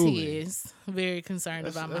yes, schooling. he is very concerned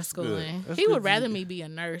about my that's good. schooling. That's He good would that rather you- me be a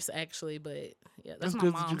nurse, actually, but yeah, that's It's my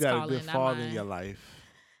good mom's that you got a calling, good not father mine. in your life.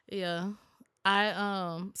 Yeah,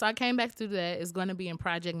 so I came back to that. It's going to be in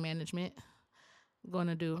project management. I'm going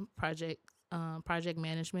to do project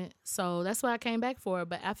management. So that's what I came back for.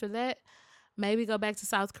 But after that, maybe go back to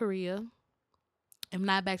South Korea. If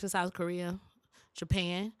not back to South Korea,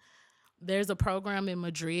 Japan. There's a program in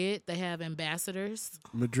Madrid. They have ambassadors.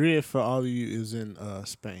 Madrid, for all of you, is in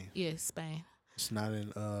Spain. Yes, Spain. It's not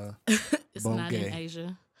in It's not in Bongay.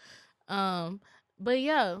 Asia. But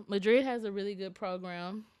yeah, Madrid has a really good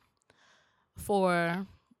program for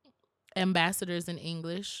ambassadors in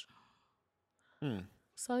English.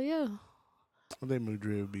 So yeah. I think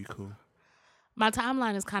Madrid would be cool. My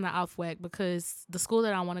timeline is kind of off whack because the school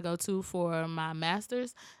that I want to go to for my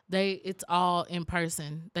master's, it's all in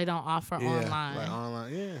person. They don't offer online. Like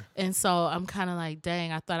online, yeah. And so I'm kind of like,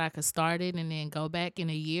 dang, I thought I could start it and then go back in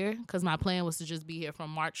a year because my plan was to just be here from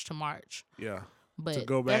March to March. Yeah. But To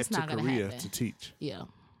go back that's to not gonna Korea happen. to teach. Yeah,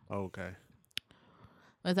 Okay.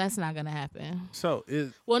 but that's not gonna happen. So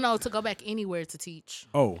Well, no, to go back anywhere to teach,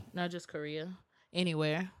 oh, not just Korea,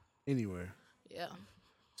 anywhere. anywhere. Yeah.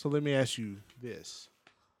 So let me ask you this.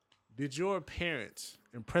 Did your parents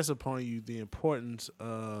impress upon you the importance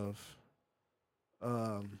of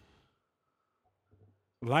um,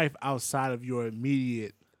 life outside of your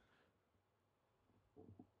immediate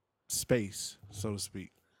space, so to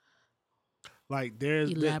speak? Like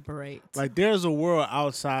Elaborate. there's a world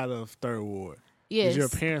outside of Third Ward. Did your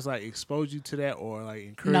Yes. parents like expose you to that or like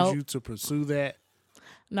encourage Nope. you to pursue that?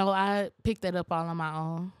 No, I picked that up all on my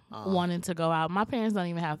own, wanting to go out. My parents don't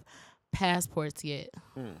even have passports yet.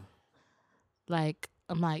 Like,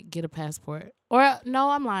 I'm like, get a passport. Or, no,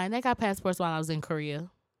 I'm lying. They got passports while I was in Korea.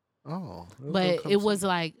 Oh, But it was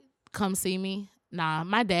like, come see me. Nah,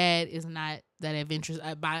 my dad is not that adventurous.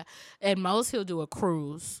 At most, he'll do a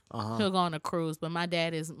cruise. He'll go on a cruise. But my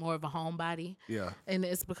dad is more of a homebody. Yeah. And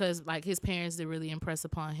it's because, like, his parents did really impress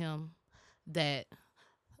upon him that,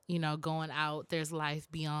 going out, there's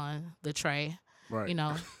life beyond the tray. Right.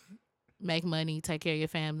 Make money, take care of your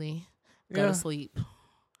family, go Yeah. to sleep.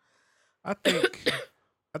 I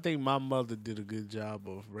think my mother did a good job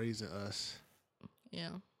of raising us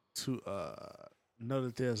Yeah. to know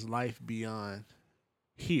that there's life beyond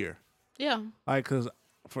here. Yeah. Like, cause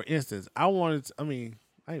for instance, I didn't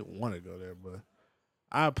want to go there, but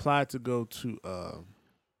I applied to go to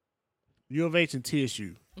U of H and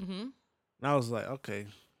TSU, Mm-hmm. and I was like, okay,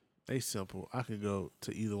 they simple. I could go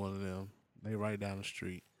to either one of them. They right down the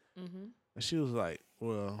street. Mm-hmm. And she was like,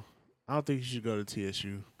 well, I don't think you should go to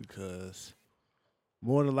TSU because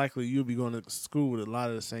more than likely you'll be going to school with a lot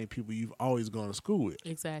of the same people you've always gone to school with.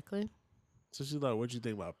 Exactly. So she's like, what you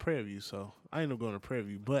think about Prairie View? So I ended up going to Prairie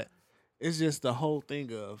View. But it's just the whole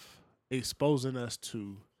thing of exposing us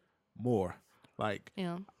to more. Like,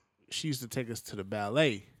 Yeah. she used to take us to the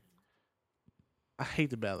ballet. I hate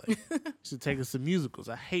the ballet. She used to take us to musicals.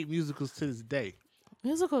 I hate musicals to this day.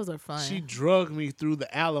 Musicals are fun. She drugged me through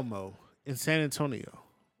the Alamo in San Antonio.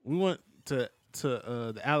 We went to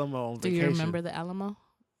the Alamo on Do vacation. you remember the Alamo?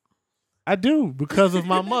 I do, because of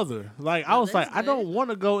my mother. Like, I was like, that's I don't good. want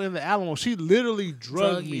to go in the Alamo. She literally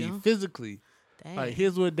drugged Drug me you. physically. Dang. Like,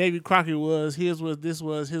 here's what Davy Crockett was. Here's what this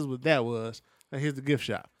was. Here's what that was. And here's the gift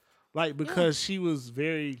shop. Like, because she was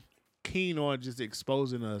very keen on just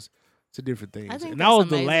exposing us to different things. think And I was that's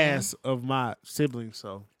the amazing. last of my siblings,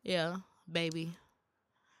 so Yeah, baby.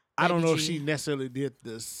 I don't Baby know if G. she necessarily did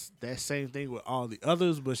that same thing with all the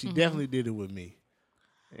others, but she definitely did it with me.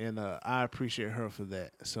 And I appreciate her for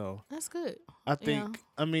that. So That's good. I think,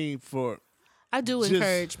 I mean, I do just-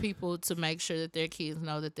 encourage people to make sure that their kids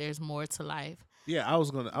know that there's more to life. yeah, I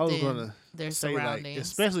was gonna Their say, like, surroundings.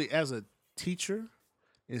 especially as a teacher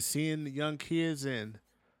and seeing the young kids and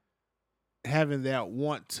having that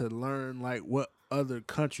want to learn like what other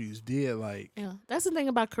countries did, like, Yeah, that's the thing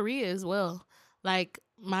about Korea as well. Like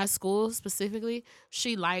my school specifically,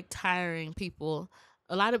 she liked hiring people.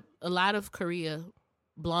 A lot of Korea,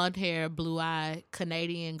 blonde hair, blue eye,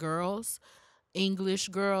 Canadian girls, English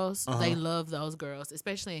girls. They love those girls,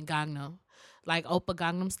 especially in Gangnam, like Oppa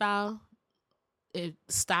Gangnam style.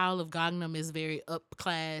 Style of Gangnam is very up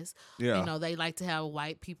class. yeah, They like to have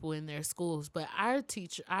white people in their schools. But our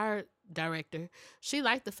director, she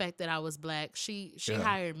liked the fact that I was black. She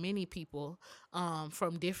hired many people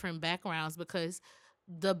from different backgrounds because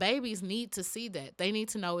the babies need to see that. They need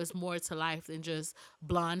to know it's more to life than just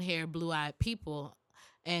blonde hair, blue eyed people,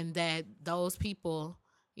 and that those people,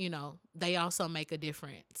 they also make a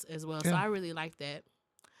difference as well. So Yeah. I really like that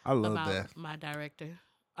I love about that. my director.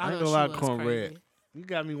 I ain't Although gonna lie, she was Kornbread. crazy. You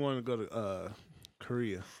got me wanting to go to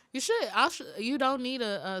Korea. You should. You don't need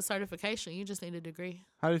a certification. You just need a degree.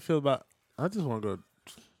 How do you feel about? I just want to go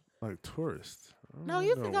like tourist. I don't No, wanna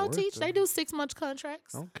you can go work teach. there. They do 6-month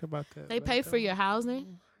contracts. I don't care about that. They like pay that. for your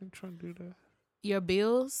housing, I ain't trying to do that. your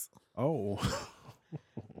bills. Oh,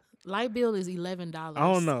 Light bill is $11.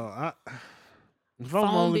 I don't know. If I'm Phone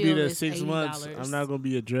only be bill there is 6 months, $80. I'm not gonna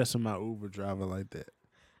be addressing my Uber driver like that.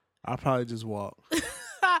 I'll probably just walk.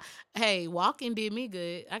 Hey, walking did me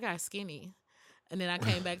good. I got skinny, and then I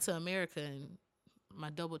came back to America, and my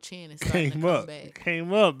double chin is starting to come back.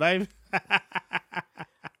 Came up, baby.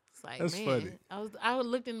 It's like, That's man, funny. I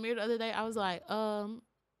looked in the mirror the other day. I was like,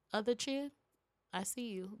 other chin, I see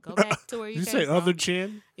you. Go back to where you You came say from. other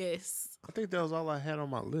chin? Yes. I think that was all I had on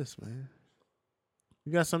my list, man.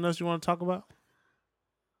 You got something else you want to talk about?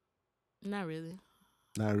 Not really.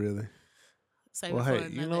 Not really. Save Well, it for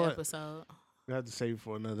hey, you another know what? episode. We have to save it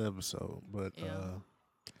for another episode. But Yeah.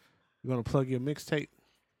 you gonna plug your mixtape?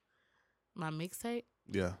 My mixtape.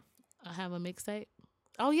 Yeah. I have a mixtape.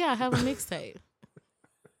 Oh yeah, I have a mixtape.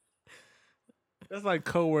 That's like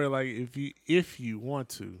code word. Like if you want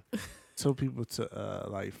to, tell people to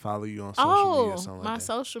like follow you on social media or something like My that.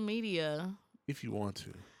 social media. If you want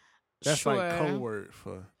to, that's Sure. like code word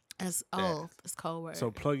for. It's code word.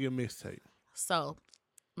 So plug your mixtape. So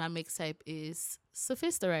my mixtape is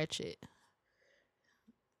Sophistiratchet.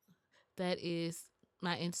 That is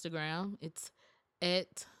my Instagram. It's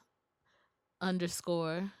at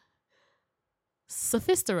underscore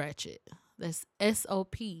Sophistiratchet. That's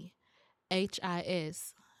SOPHISTI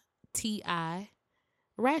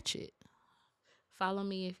Ratchet. Follow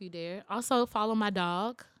me if you dare. Also follow my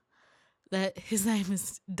dog. That his name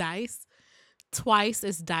is Dice. Twice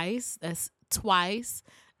is Dice. That's twice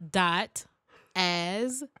dot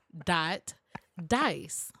as dot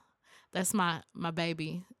Dice. That's my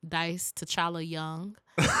baby, Dice T'Challa Young.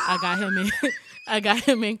 I got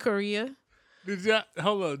him in Korea.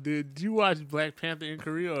 Did you watch Black Panther in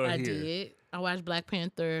Korea or I here? did. I watched Black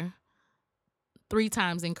Panther 3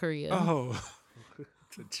 times in Korea. Oh,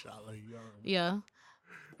 T'Challa Young. Yeah.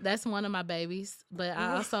 That's one of my babies. But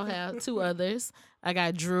I also have 2 others. I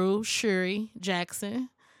got Drew Shuri Jackson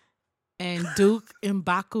and Duke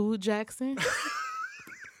Mbaku Jackson.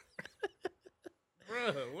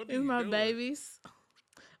 Bruh, what are It's you my doing? babies.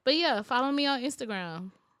 But yeah, follow me on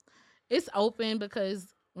Instagram. It's open because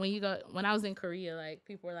when I was in Korea, like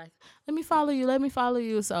people were like, let me follow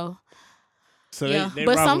you. So yeah. They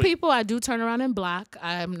But rock some with- people I do turn around and block.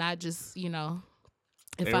 I'm not just, if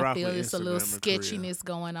They I rock feel with it's a little Instagram in Korea. sketchiness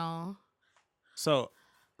going on. So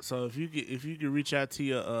if you could reach out to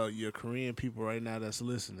your Korean people right now that's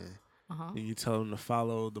listening, and you tell them to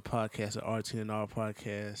follow the podcast at RTNR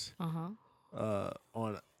Podcast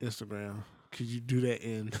on Instagram. Could you do that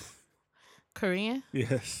in Korean?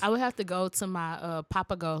 Yes. I would have to go to my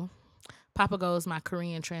Papago. Papago is my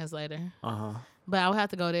Korean translator. But I would have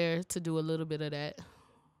to go there to do a little bit of that.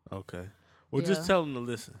 Okay. Well, just tell them to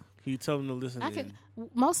listen. Can you tell them to listen?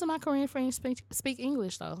 Most of my Korean friends speak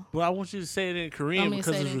English though. Well, I want you to say it in Korean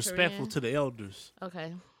because it's respectful to the elders.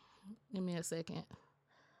 Okay. Give me a second.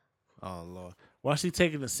 Oh, Lord. While she's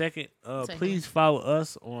taking a second, please follow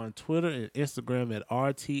us on Twitter and Instagram at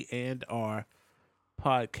RT&R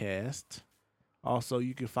Podcast. Also,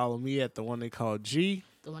 you can follow me at the one they call G.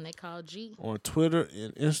 The one they call G. On Twitter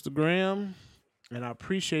and Instagram. And I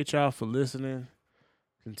appreciate y'all for listening.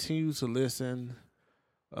 Continue to listen.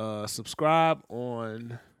 Subscribe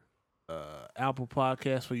on Apple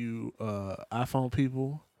Podcasts for you iPhone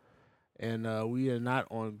people. And we are not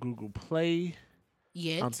on Google Play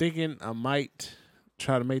yet. I'm thinking I might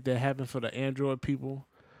try to make that happen for the Android people.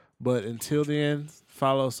 But until then,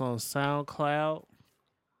 follow us on SoundCloud.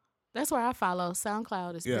 That's where I follow.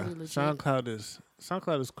 SoundCloud is pretty legit.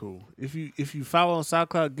 SoundCloud is cool. If you follow on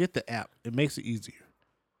SoundCloud, get the app. It makes it easier.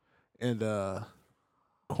 And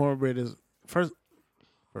Kornbread is first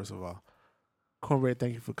of all, Kornbread,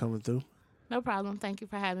 thank you for coming through. No problem. Thank you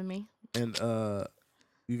for having me. And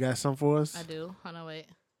you got something for us? I do. Hold on, wait.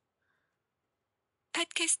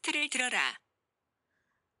 팟캐스트를 들어라.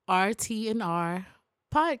 RT&R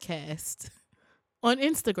Podcast on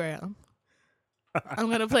Instagram. I'm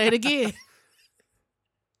going to play it again.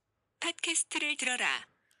 팟캐스트를 들어라.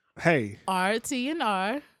 Hey.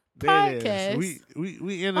 RT&R Podcast.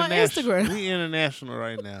 We international. On Instagram. We international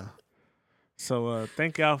right now. So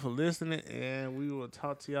thank y'all for listening, and we will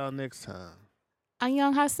talk to y'all next time.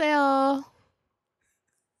 안녕하세요.